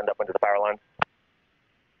we extend upwind to the power line?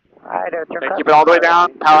 Okay, keep it all the way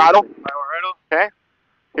down. Power idle. Okay.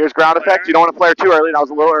 Here's ground effect. You don't want to flare too early. That was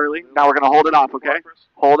a little early. Now we're going to hold it off, okay?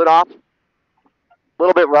 Hold it off. A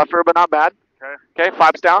little bit rougher, but not bad. Okay,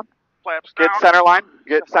 flaps down. Flaps down. Get center line.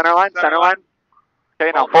 Center line.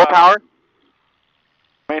 Okay, now full power.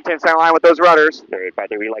 Maintain center line with those rudders.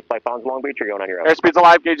 853, we like fly Fonz Long Beach or going on your own? Airspeed's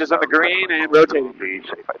alive, gauges in the green and rotating.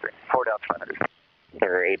 4 down 500.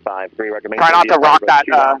 853, roger. Try not to rock that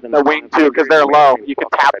the wing too, because they're low. You can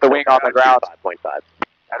tap the wing on the ground. 5.5.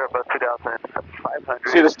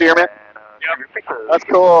 See the Stearman? Yep. That's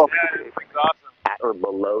cool. Yeah, it's awesome. At or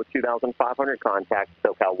below 2,500, contact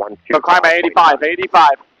SoCal 12. So climb at 85, 85.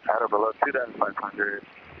 At or below 2,500,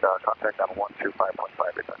 contact on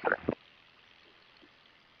 125.5 today.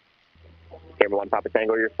 Camera 1, Papa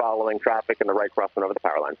Tango, you're following traffic in the right crossing over the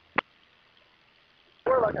power line.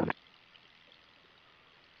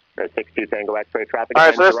 There's 62 Tango X-ray traffic. All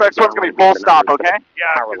right, so this next one's going to be full stop, okay?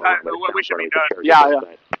 Yeah, we should be done. Yeah.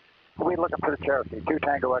 We're looking for the Cherokee. 2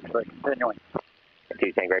 Tango X-ray, continuing.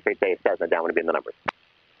 2 Tango X-ray, say Cessna down to be in the numbers.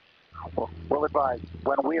 We'll advise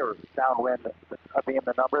when we are downwind, be in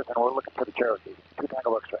the numbers, and we're looking for the Cherokee. 2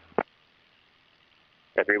 Tango X-ray.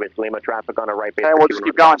 3 with Lima traffic on our right base. Okay, we'll just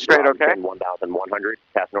keep going straight, okay? 1,100,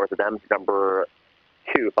 pass north of them. Number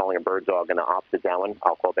 2 following a bird dog in the opposite downwind.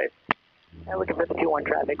 I'll call base. I'm looking for the 2-1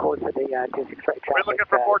 traffic, close to the 26 right traffic. We're looking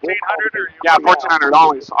for 1,400 or? Yeah, 1,400,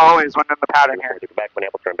 always when in the pattern here. Back when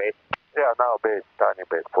able to turn base. Yeah, now base, starting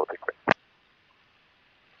base, 40.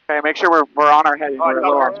 Okay, make sure we're on our heading. Oh, I We're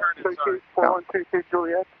thought we were low. turning, sorry. 4132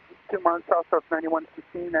 Juliet, 2 miles south of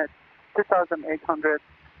 9115 at 2,800,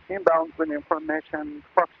 inbound with information,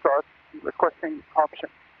 Foxtrot, requesting option.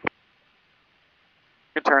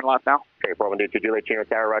 You can turn left now. Okay, 4122 Juliet, Chino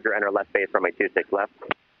Tower, roger, enter left base from a 26 left.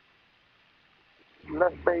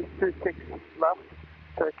 Left base 26 left,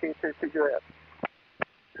 Cherokee 2 Juliet.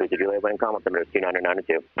 2 Juliet, when in comment, altimeter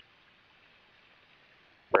 2992.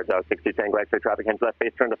 Bird dog 62 Tango X-ray traffic, hence left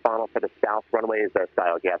base, turn to funnel for the south runway is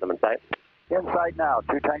style. Do you have them in sight? Inside now,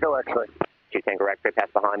 2 Tango X-ray. 2 Tango X-ray, pass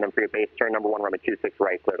behind them for your base, turn number 1, runway 26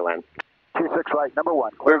 right, clear to land. 26 right, number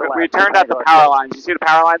 1. We turned at the power lines. You see the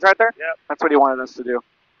power lines right there? Yep. That's what he wanted us to do.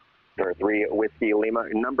 Number 3, Whiskey Lima.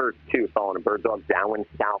 Number 2, following a bird dog downwind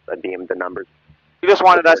south of the numbers. He just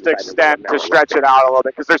wanted us to extend, to stretch it out a little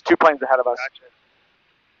bit, because there's 2 planes ahead of us.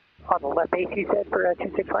 On the left base, you said, for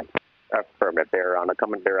 26 right? Affirmative. They're on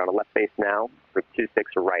a left base now for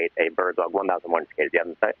 26 right, a bird dog 1,001 indicated. Do you have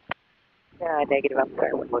them in sight? Negative, I'm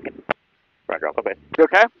sorry, we're looking. Roger, Alpha Base. You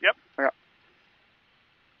okay? Yep. Yeah.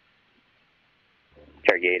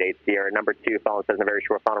 Cherokee 88 Sierra. Number 2, following says in a very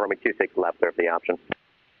short final runway 26 left, there for the option.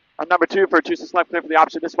 On number 2 for 26 left, clear for the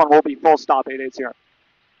option. This one will be full stop, 880.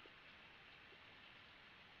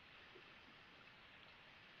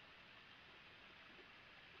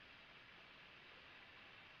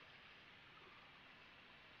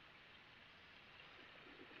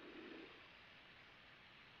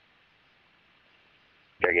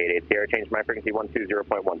 Cherokee 88 Sierra, change my frequency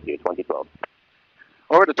 120.12, 2012.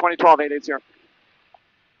 Over to 2012, 880.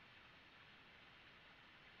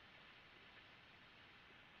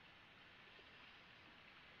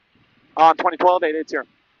 On 2012, 880.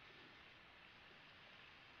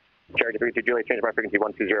 Cherokee 32 Juliet, change my frequency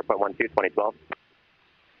 120.12, 2012.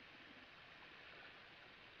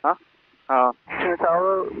 Huh?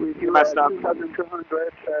 Tower, You messed up.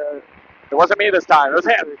 2,200. It wasn't me this time. It was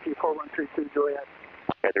him. 4132 Juliet.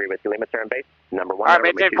 Okay, 3 with Lima, turn base. Number 1. All right,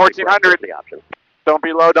 maintain 1,400. The option. Don't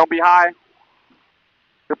be low, don't be high.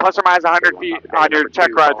 You're plus or minus 100 feet on your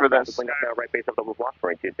check ride for this. Right base of the block,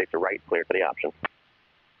 26 to right, clear for the option.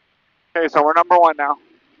 Okay, so we're number 1 now.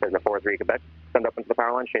 There's a 4-3 Quebec. Send up into the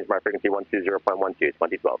power line, change my frequency 120.12,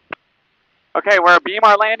 2012. Okay, we're at beam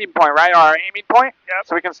our landing point, right? Our aiming point? Yep.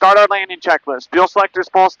 So we can start our landing checklist. Fuel selector's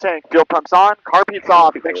full tank, fuel pumps on, carpeet's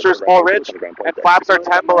off, mixture's full rich, and flaps are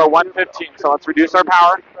 10 below 115. So let's reduce our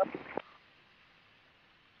power.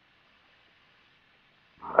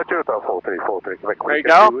 There you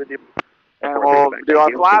go. And we'll do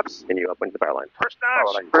our flaps. And you up into the power line. First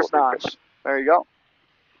notch. First notch. There you go.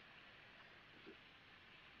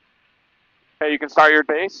 Okay, you can start your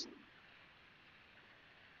base.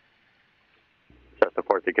 Set the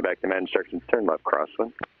 4-3 Quebec command instructions, turn left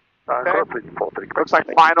crosswind. Okay. Looks like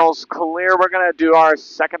finals clear. We're going to do our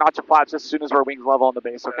second notch of flaps as soon as we're wings level on the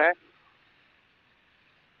base, okay?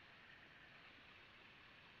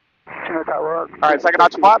 All right, second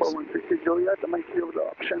notch of flaps. 4132 Juliet, I might feel the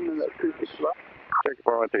option in the 26 left. Cherokee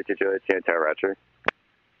 4132 Juliet, Chino Tower, roger.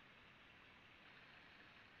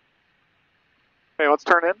 Okay, let's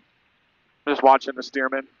turn in. I'm just watching the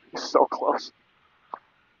steerman. He's so close.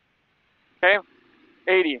 Okay,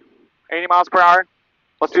 80 miles per hour.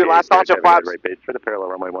 Let's do the last notch of flaps. Right base for the parallel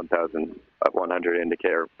runway 1,100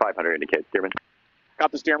 indicator, 500 indicate steerman.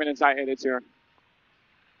 Got the steerman inside 880.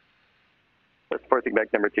 Let's 4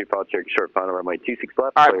 back number 2, follow Cherokee short final runway 26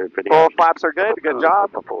 left. All right, Cleared for the full option. flaps are good. Good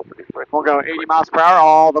job. We'll go 80 miles per hour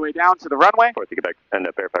all the way down to the runway. 4 back and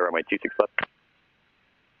verify runway 26 left.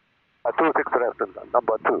 26 left,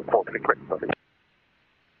 number 2, 43.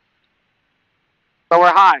 So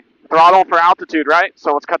we're high. Throttle for altitude, right?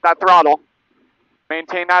 So let's cut that throttle.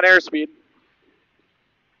 Maintain that airspeed.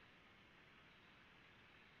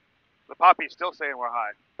 The Poppy's still saying we're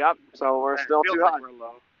high. Yep, so we're And still it feels too like high. we're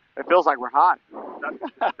low. It feels like we're hot.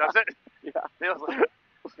 Does it? Yeah. Feels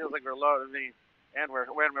like we're low to me, and we're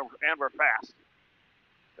fast.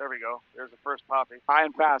 There we go. There's the first Poppy. High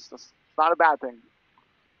and fast. It's not a bad thing.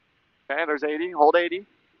 Okay, there's 80. Hold 80.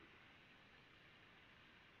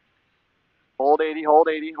 Hold 80, hold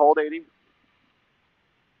 80, hold 80.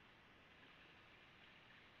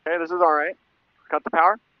 Okay, this is all right. Cut the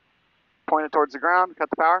power. Point it towards the ground. Cut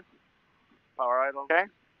the power. Power idle. Okay.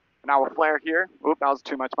 Now we'll flare here. Oop, that was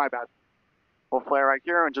too much. My bad. We'll flare right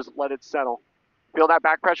here and just let it settle. Feel that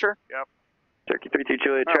back pressure? Yep. Cherokee 32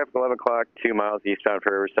 Juliet, traffic 11 o'clock, 2 miles eastbound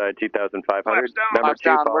for Riverside, 2,500. Flaps down. Number Flaps 2,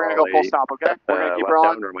 down. We're going to go full stop, okay? We're going to keep left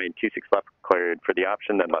rolling. down, remain 26 left, cleared for the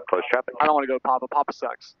option, then left close traffic. I don't want to go to Papa. Papa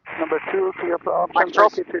sucks. Number 2, clear for option. Mike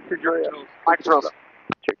controls. Juliet. Mike controls.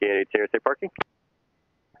 Cherokee 880, safe parking.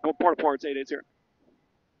 No port, 880.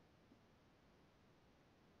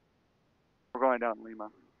 We're going down Lima.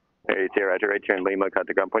 880, roger, right turn Lima,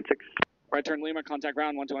 contact ground point 6. Right turn Lima, contact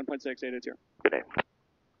ground 121.6, 880. Good day.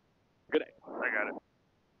 Good day. I got it.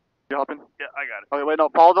 You helping? Yeah, I got it. Okay, wait, no,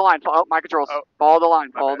 follow the line. Oh, my controls. Oh. Follow the line.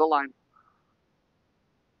 My Follow bad. the line.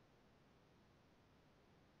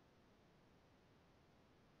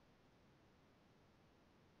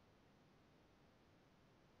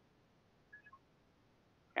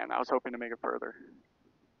 And I was hoping to make it further.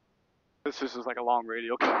 This is just like a long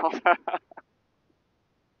radio call.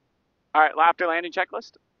 All right, after landing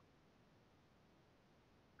checklist.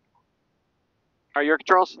 Are your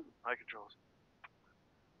controls? My controls.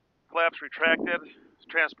 Flaps retracted.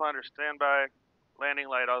 Transponder standby. Landing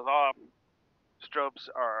light is off. Strobes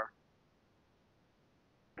are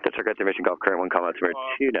That's our mission golf current 1, call out to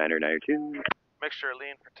 2992. mixture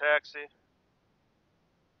lean for taxi.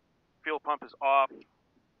 Fuel pump is off.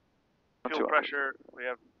 Fuel pressure. We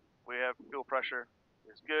have fuel pressure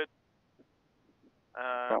is good.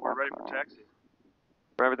 We're ready for taxi.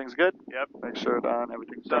 Everything's good? Yep. Make sure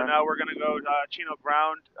everything's So done. now we're gonna go Chino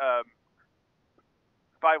ground.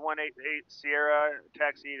 5188 Sierra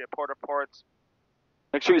taxi to Porter Ports.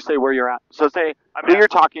 Make sure you say where you're at. So say I'm who at- you're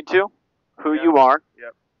talking to, who Yep. you are,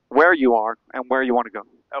 Yep. where you are, and where you want to go.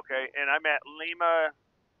 Okay, and I'm at Lima,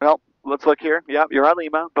 Well, let's look here. Yep, you're at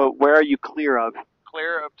Lima, but where are you clear of?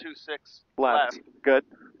 clear of 26 Left. left Good.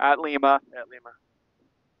 At Lima. at Lima.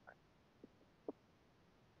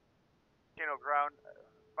 Chino ground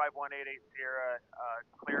 5188 Sierra,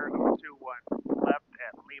 clear of 21 left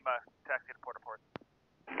at Lima, taxi to Porter Ports.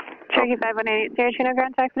 Cherokee 5188, Sierra Chino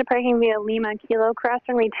ground taxi to parking via Lima, Kilo, cross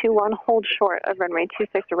runway 21, hold short of runway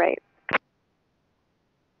 26 right.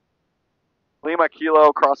 Lima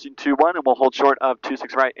Kilo crossing 21, and we'll hold short of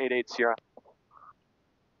 26 right, 88 Sierra.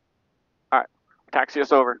 All right, taxi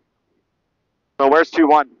us over. So where's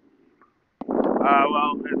 21?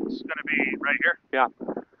 Well, it's gonna be right here. Yeah.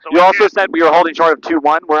 So You also said we were holding short of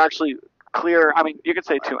 21. We're actually clear. I mean, you could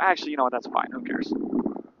say 2. Actually, you know what? That's fine. Who cares?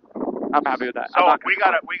 I'm happy with that. I'm So not we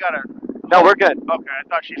gonna- gotta. No, we're good. Okay, I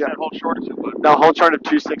thought she said hold short of 21. No, hold short of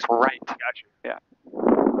 26 right. Got you. Yeah.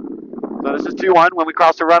 So this is 21. When we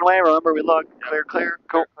cross the runway, remember we look. Clear, clear.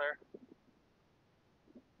 Cool. Clear.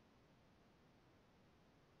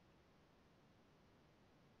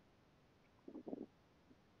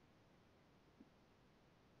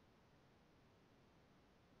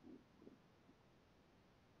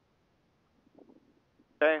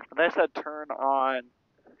 Okay, they said turn on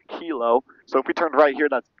Kilo. So if we turned right here,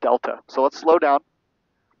 that's Delta. So let's slow down.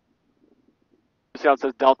 You see how it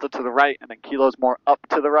says Delta to the right, and then Kilo's more up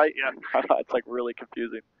to the right? Yeah. It's like really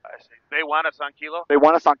confusing. I see. They want us on Kilo? They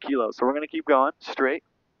want us on Kilo, so we're going to keep going straight.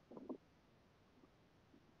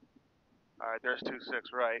 Alright, there's 26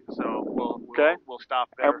 right, so we'll stop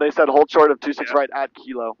there. And they said hold short of 26 Yep. right at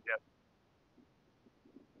Kilo. Yep.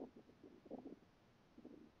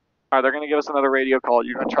 All right, they're going to give us another radio call.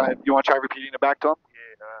 You want to try repeating it back to them?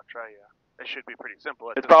 Yeah, try, yeah. It should be pretty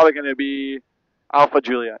simple. It's probably going to be Alpha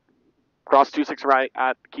Juliet. Cross 26 right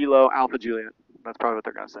at Kilo Alpha Juliet. That's probably what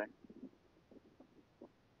they're going to say.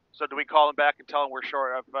 So do we call them back and tell them we're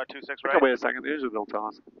short of 26 right? Okay, wait a second. Usually they'll tell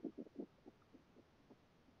us.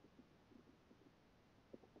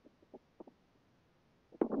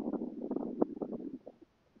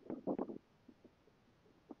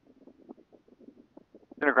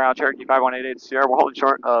 Ground Cherokee 5188 Sierra. We're holding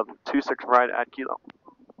short of 26 right at Kilo.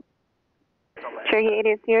 Cherokee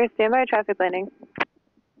 88 Sierra, standby, traffic landing.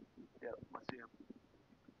 Yeah, let's see him.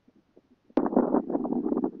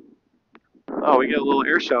 Oh, we get a little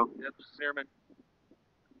air show. Yep, Searman.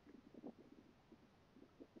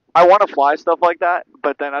 I want to fly stuff like that,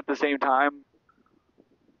 but then at the same time,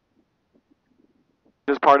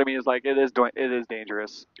 this part of me is like, it is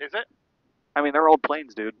dangerous. Is it? I mean, they're old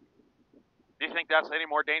planes, dude. Do you think that's any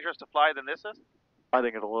more dangerous to fly than this is? I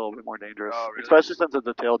think it's a little bit more dangerous, Oh, really? especially since it's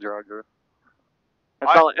a tail dragger.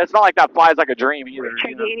 It's not like that flies like a dream either.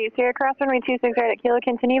 Cherokee 80, Sierra cross runway 26 right at Kilo,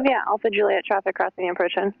 continue via Alpha Juliet traffic crossing the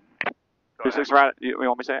approach in. 26 right. You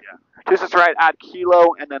want me to say it? Yeah. 26 right at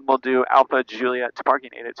Kilo, and then we'll do Alpha Juliet to parking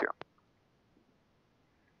 880.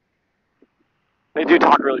 They do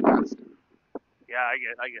talk really fast. Yeah, I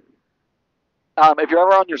get it. If you're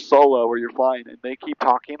ever on your solo where you're flying and they keep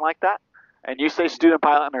talking like that, and you say student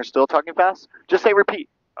pilot and they're still talking fast, just say repeat.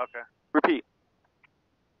 Okay. Repeat.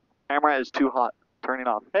 Camera is too hot. Turning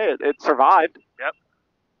off. Hey, it survived. Yep.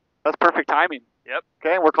 That's perfect timing. Yep.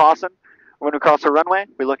 Okay, we're crossing. When we cross the runway,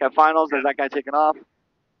 we look at finals. There's that guy taking off.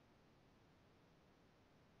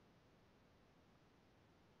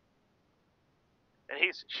 And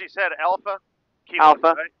she said Alpha. Kilo,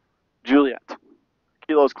 Alpha. Right? Juliet.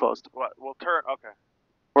 Kilo's closed. What? We'll turn. Okay.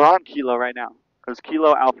 We're on Kilo right now. Because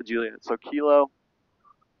Kilo, Alpha, Juliet. So Kilo.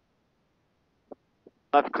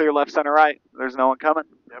 Left clear, left, center, right. There's no one coming.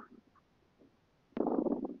 Yep.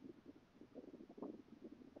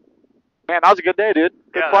 Man, that was a good day, dude.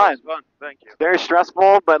 Good flying. That was fun. Thank you. Very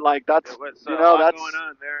stressful, but like that's It was, you know that's that's. going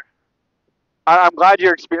on there. I'm glad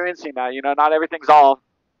you're experiencing that. You know, not everything's all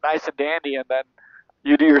nice and dandy, and then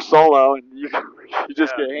you do your solo and you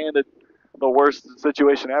just get handed the worst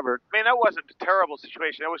situation ever. I mean, that wasn't a terrible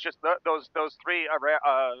situation. It was just those three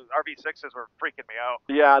RV6s were freaking me out.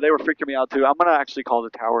 Yeah, they were freaking me out too. I'm gonna actually call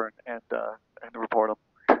the tower and report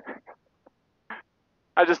them.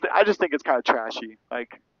 I just think it's kind of trashy.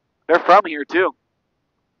 Like, they're from here too.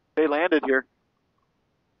 They landed here.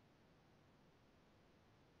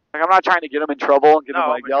 Like, I'm not trying to get them in trouble and get them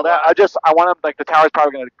like yelled at. I want them, like, the tower's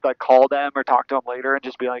probably gonna like call them or talk to them later and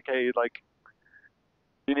just be like, hey, like,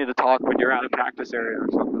 you need to talk when you're out of practice area or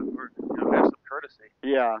something. Or have some courtesy.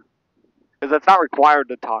 Yeah, because it's not required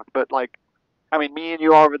to talk. But like, I mean, me and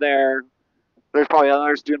you over there. There's probably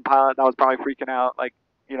another student pilot that was probably freaking out. Like,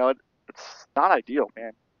 you know, it's not ideal,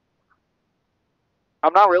 man.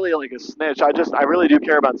 I'm not really like a snitch. I really do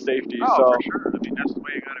care about safety. Oh, so for sure. I mean, that's the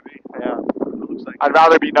way you gotta be. yeah, It looks like I'd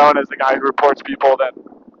rather be known as the guy who reports people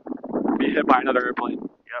than be hit by another airplane.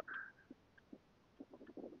 Yep.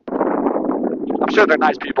 I'm sure they're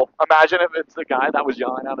nice people. Imagine if it's the guy that was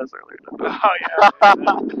yelling at us earlier. Oh yeah.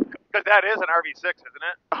 Because that is an RV6, isn't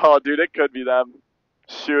it? Oh, dude, it could be them.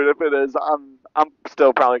 Shoot, if it is, I'm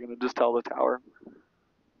still probably gonna just tell the tower.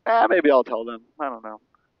 Maybe I'll tell them. I don't know.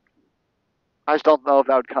 I just don't know if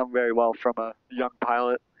that would come very well from a young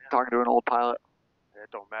pilot talking to an old pilot. It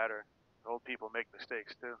don't matter. Old people make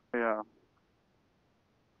mistakes too. Yeah.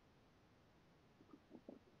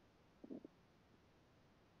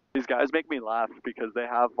 These guys make me laugh because they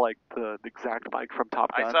have like the exact bike from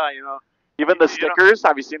Top Gun. I saw, you know. Even the stickers.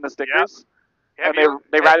 Have you seen the stickers? Yeah. And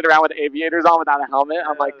they ride it around with aviators on without a helmet.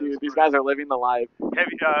 I'm like, dude, these guys are living the life. Have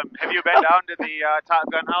you been down to the Top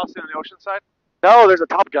Gun house in the Oceanside? No, there's a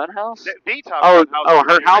Top Gun house? The Top Gun house. Oh,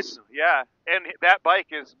 her house? Yeah, and that bike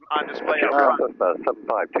is on display up front.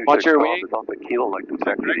 752. What's your wing? Is off the keel, like the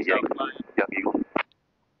second Young Eagle.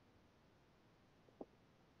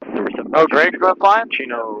 Oh, Greg, going flying?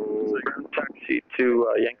 Chino, taxi to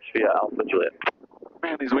Yanks via Alpha Juliet.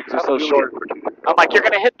 Man, these wings are so short. I'm like, you're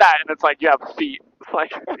going to hit that, and it's like, you have feet. It's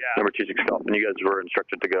like, Number 26 Golf, and you guys were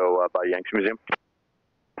instructed to go by Yanks Museum?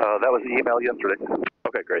 That was the email yesterday.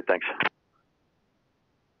 Okay, great, thanks.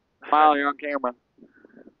 Smile, you're on camera.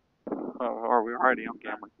 Oh, or we're already on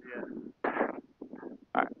camera. Yeah.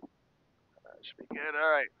 Alright. Should be good.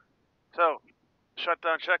 All right. So,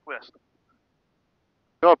 shutdown checklist.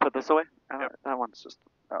 Go put this away. Yep. That one's just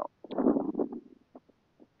out.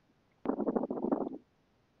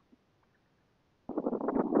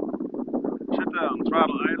 Shutdown,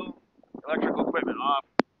 throttle